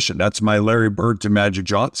competition. That's my Larry Bird to Magic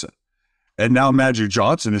Johnson. And now Magic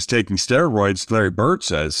Johnson is taking steroids. Larry Bird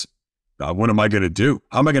says, what am I going to do?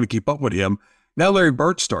 How am I going to keep up with him? Now Larry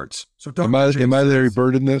Bird starts. So am I Larry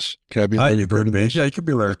Bird in this? Can I be Larry Bird in this? Yeah, you could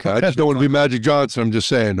be Larry. Okay. I just don't want to be Magic Johnson. I'm just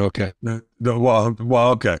saying. Okay.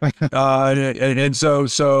 Well, okay. And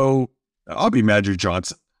so I'll be Magic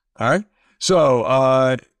Johnson. All right.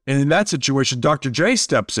 So in that situation, Dr. J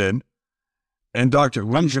steps in, and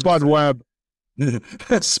Spud Webb.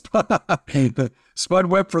 Spud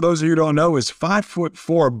Webb, for those of you who don't know, is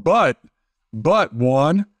 5'4", but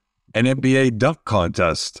won an NBA dunk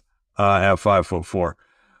contest at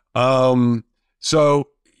 5'4". So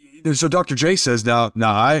Dr. J says, now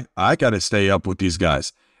I got to stay up with these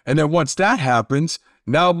guys. And then once that happens,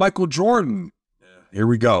 now Michael Jordan, here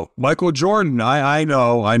we go. Michael Jordan, I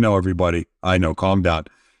know everybody. I know, calm down.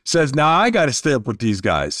 Says, now I got to stay up with these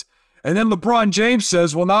guys. And then LeBron James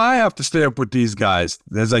says, well, now I have to stay up with these guys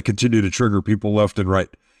as I continue to trigger people left and right.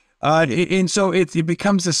 And so it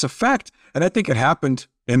becomes this effect. And I think it happened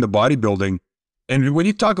in the bodybuilding. And when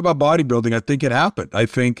you talk about bodybuilding, I think it happened. I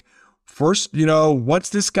think first, once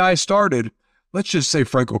this guy started, let's just say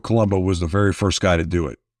Franco Columbu was the very first guy to do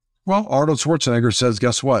it. Well, Arnold Schwarzenegger says,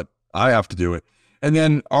 guess what? I have to do it. And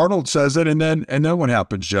then Arnold says it. And then what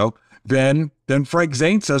happens, Joe? Then Frank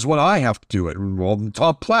Zane says, well, I have to do it. Well,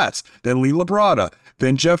 Tom Platz, then Lee Labrada,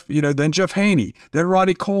 then Jeff Haney, then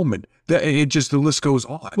Ronnie Coleman. The list goes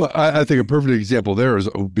on. Well, I think a perfect example there is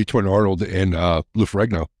between Arnold and Lou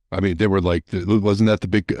Ferrigno. I mean, they were like, wasn't that the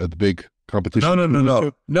big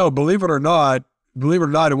competition? No. Believe it or not,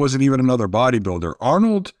 it wasn't even another bodybuilder.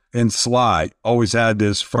 Arnold and Sly always had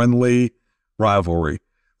this friendly rivalry.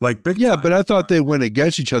 Like big Yeah, but I thought they went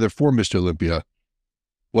against each other for Mr. Olympia.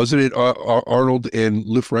 Wasn't it Arnold and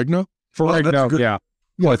Lou Ferrigno? Ferrigno, yeah.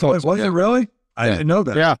 Yeah, I thought. Was it really? I didn't know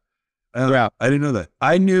that. Yeah. Yeah, I didn't know that.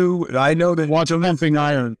 I know that. Watch Pumping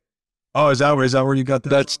Iron. Oh, is that where you got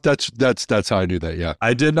that? That's how I knew that. Yeah,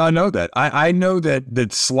 I did not know that. I know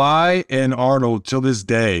that Sly and Arnold till this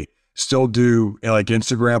day still do like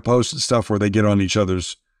Instagram posts and stuff where they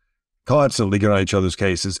constantly get on each other's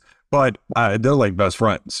cases, but they're like best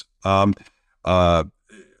friends. I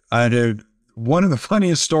did one of the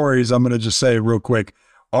funniest stories. I'm going to just say real quick.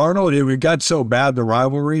 Arnold, it got so bad, the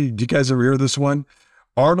rivalry. Do you guys ever hear this one?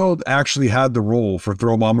 Arnold actually had the role for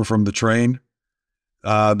Throw Mama from the Train,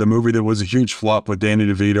 the movie that was a huge flop with Danny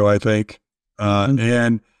DeVito, I think.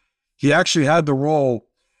 And he actually had the role,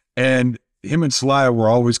 and him and Sly were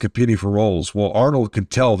always competing for roles. Well, Arnold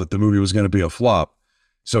could tell that the movie was going to be a flop.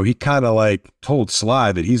 So he kind of like told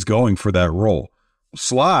Sly that he's going for that role.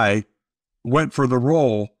 Sly went for the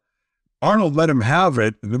role. Arnold let him have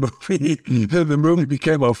it. The movie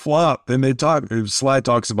became a flop. Then Sly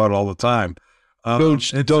talks about it all the time. Don't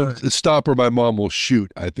stop or my mom will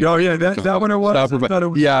shoot. I think. Oh yeah, that one it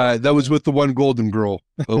was. Yeah, that was with the one golden girl.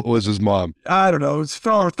 Was his mom? I don't know. It's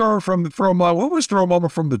throw mama. What was Throw Mama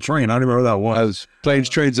from the Train? I don't remember that one. I was Planes,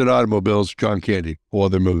 Trains, and Automobiles. John Candy. Whole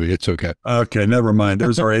other movie. It's okay. Okay, never mind.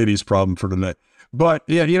 There's our '80s problem for tonight. But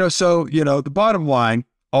yeah, so the bottom line,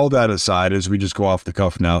 all that aside, is we just go off the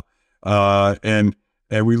cuff now, and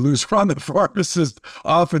we lose from the Pharmacist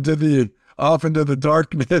off into the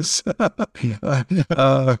darkness. The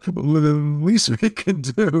least we can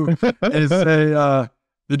do is say,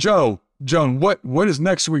 Joan, what is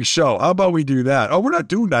next week's show? How about we do that? Oh, we're not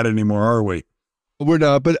doing that anymore, are we? We're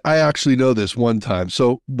not, but I actually know this one time,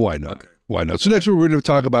 so why not? Okay. Why not? So next week we're going to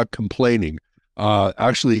talk about complaining.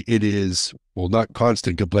 Actually, it is, well, not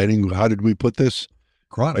constant complaining. How did we put this?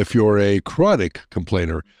 Chronic. If you're a chronic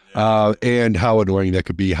complainer, and how annoying that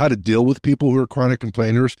could be, how to deal with people who are chronic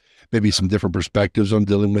complainers, maybe some different perspectives on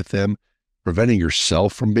dealing with them, preventing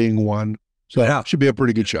yourself from being one. So it should be a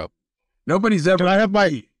pretty good show. Nobody's ever. Can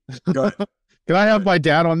I have my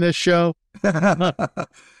dad on this show?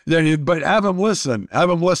 Yeah, but have him listen. Have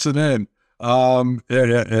him listen in.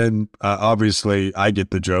 And obviously, I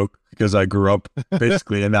get the joke because I grew up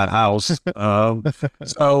basically in that house.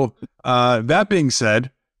 So that being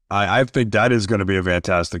said, I think that is going to be a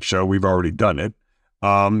fantastic show. We've already done it.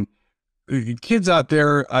 Kids out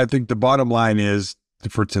there, I think the bottom line is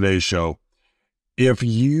for today's show, if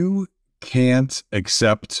you can't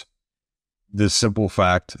accept the simple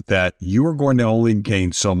fact that you are going to only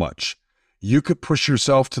gain so much, you could push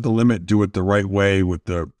yourself to the limit, do it the right way with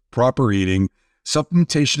the proper eating.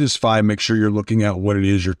 Supplementation is fine. Make sure you're looking at what it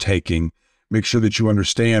is you're taking. Make sure that you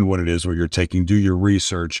understand what it is, what you're taking. Do your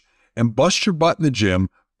research and bust your butt in the gym.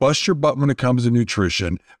 Bust your butt when it comes to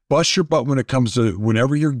nutrition. Bust your butt when it comes to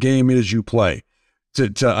whenever your game is you play.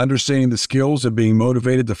 To understanding the skills and being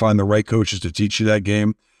motivated to find the right coaches to teach you that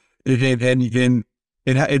game.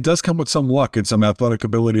 It does come with some luck and some athletic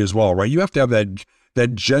ability as well, right? You have to have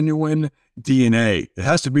that genuine DNA. It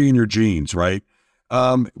has to be in your genes, right?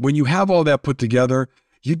 When you have all that put together,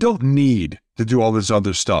 you don't need to do all this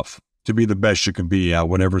other stuff to be the best you can be at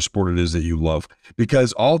whatever sport it is that you love,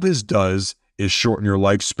 because all this does is shorten your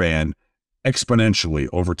lifespan exponentially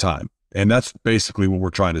over time. And that's basically what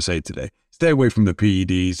we're trying to say today. Stay away from the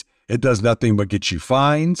PEDs. It does nothing but get you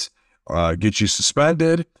fines, get you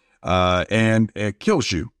suspended, and it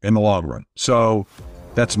kills you in the long run. So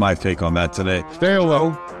that's my take on that today. Stay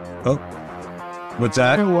away. Oh, what's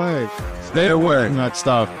that? Stay away. Stay away from that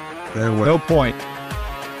stuff. Stay away. No point.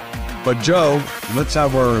 But Joe, let's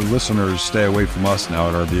have our listeners stay away from us now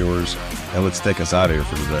and our viewers, and let's take us out of here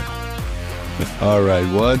for today. All right.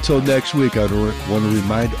 Well, until next week, I want to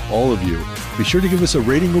remind all of you, be sure to give us a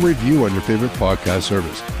rating or review on your favorite podcast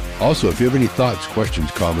service. Also, if you have any thoughts,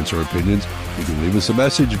 questions, comments, or opinions, you can leave us a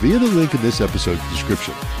message via the link in this episode's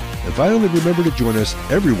description. And finally, remember to join us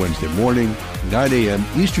every Wednesday morning, 9 a.m.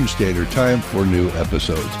 Eastern Standard Time for new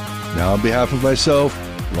episodes. Now, on behalf of myself,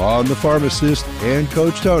 Ron the Pharmacist, and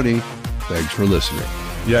Coach Tony, thanks for listening.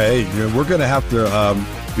 Yeah, hey, we're going to have to,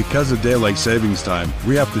 because of daylight savings time,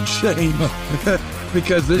 we have to change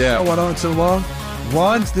because this show went on so long.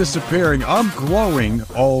 Ron's disappearing. I'm glowing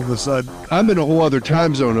all of a sudden. I'm in a whole other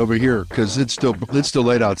time zone over here because it's still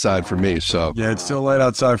late outside for me. So yeah, it's still late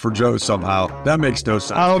outside for Joe somehow. That makes no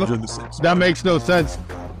sense. That makes no sense.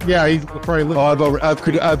 Yeah, he's probably.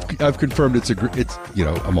 I've confirmed it's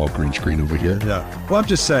I'm all green screen over here. Yeah. Well, I'm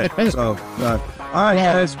just saying. So, all right,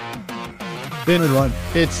 guys.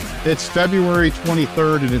 It's February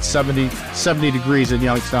 23rd and it's 70 degrees in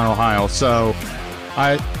Youngstown, Ohio. So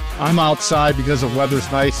I'm outside because the weather's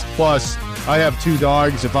nice. Plus, I have 2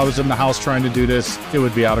 dogs. If I was in the house trying to do this, it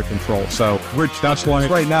would be out of control. So that's why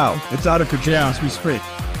right now it's out of control as we speak.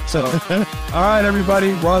 So, all right,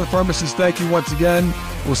 everybody. Ron the Pharmacist, thank you once again.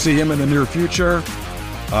 We'll see him in the near future.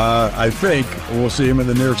 I think we'll see him in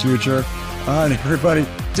the near future. All right, everybody,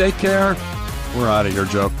 take care. We're out of here,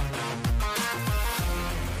 Joe.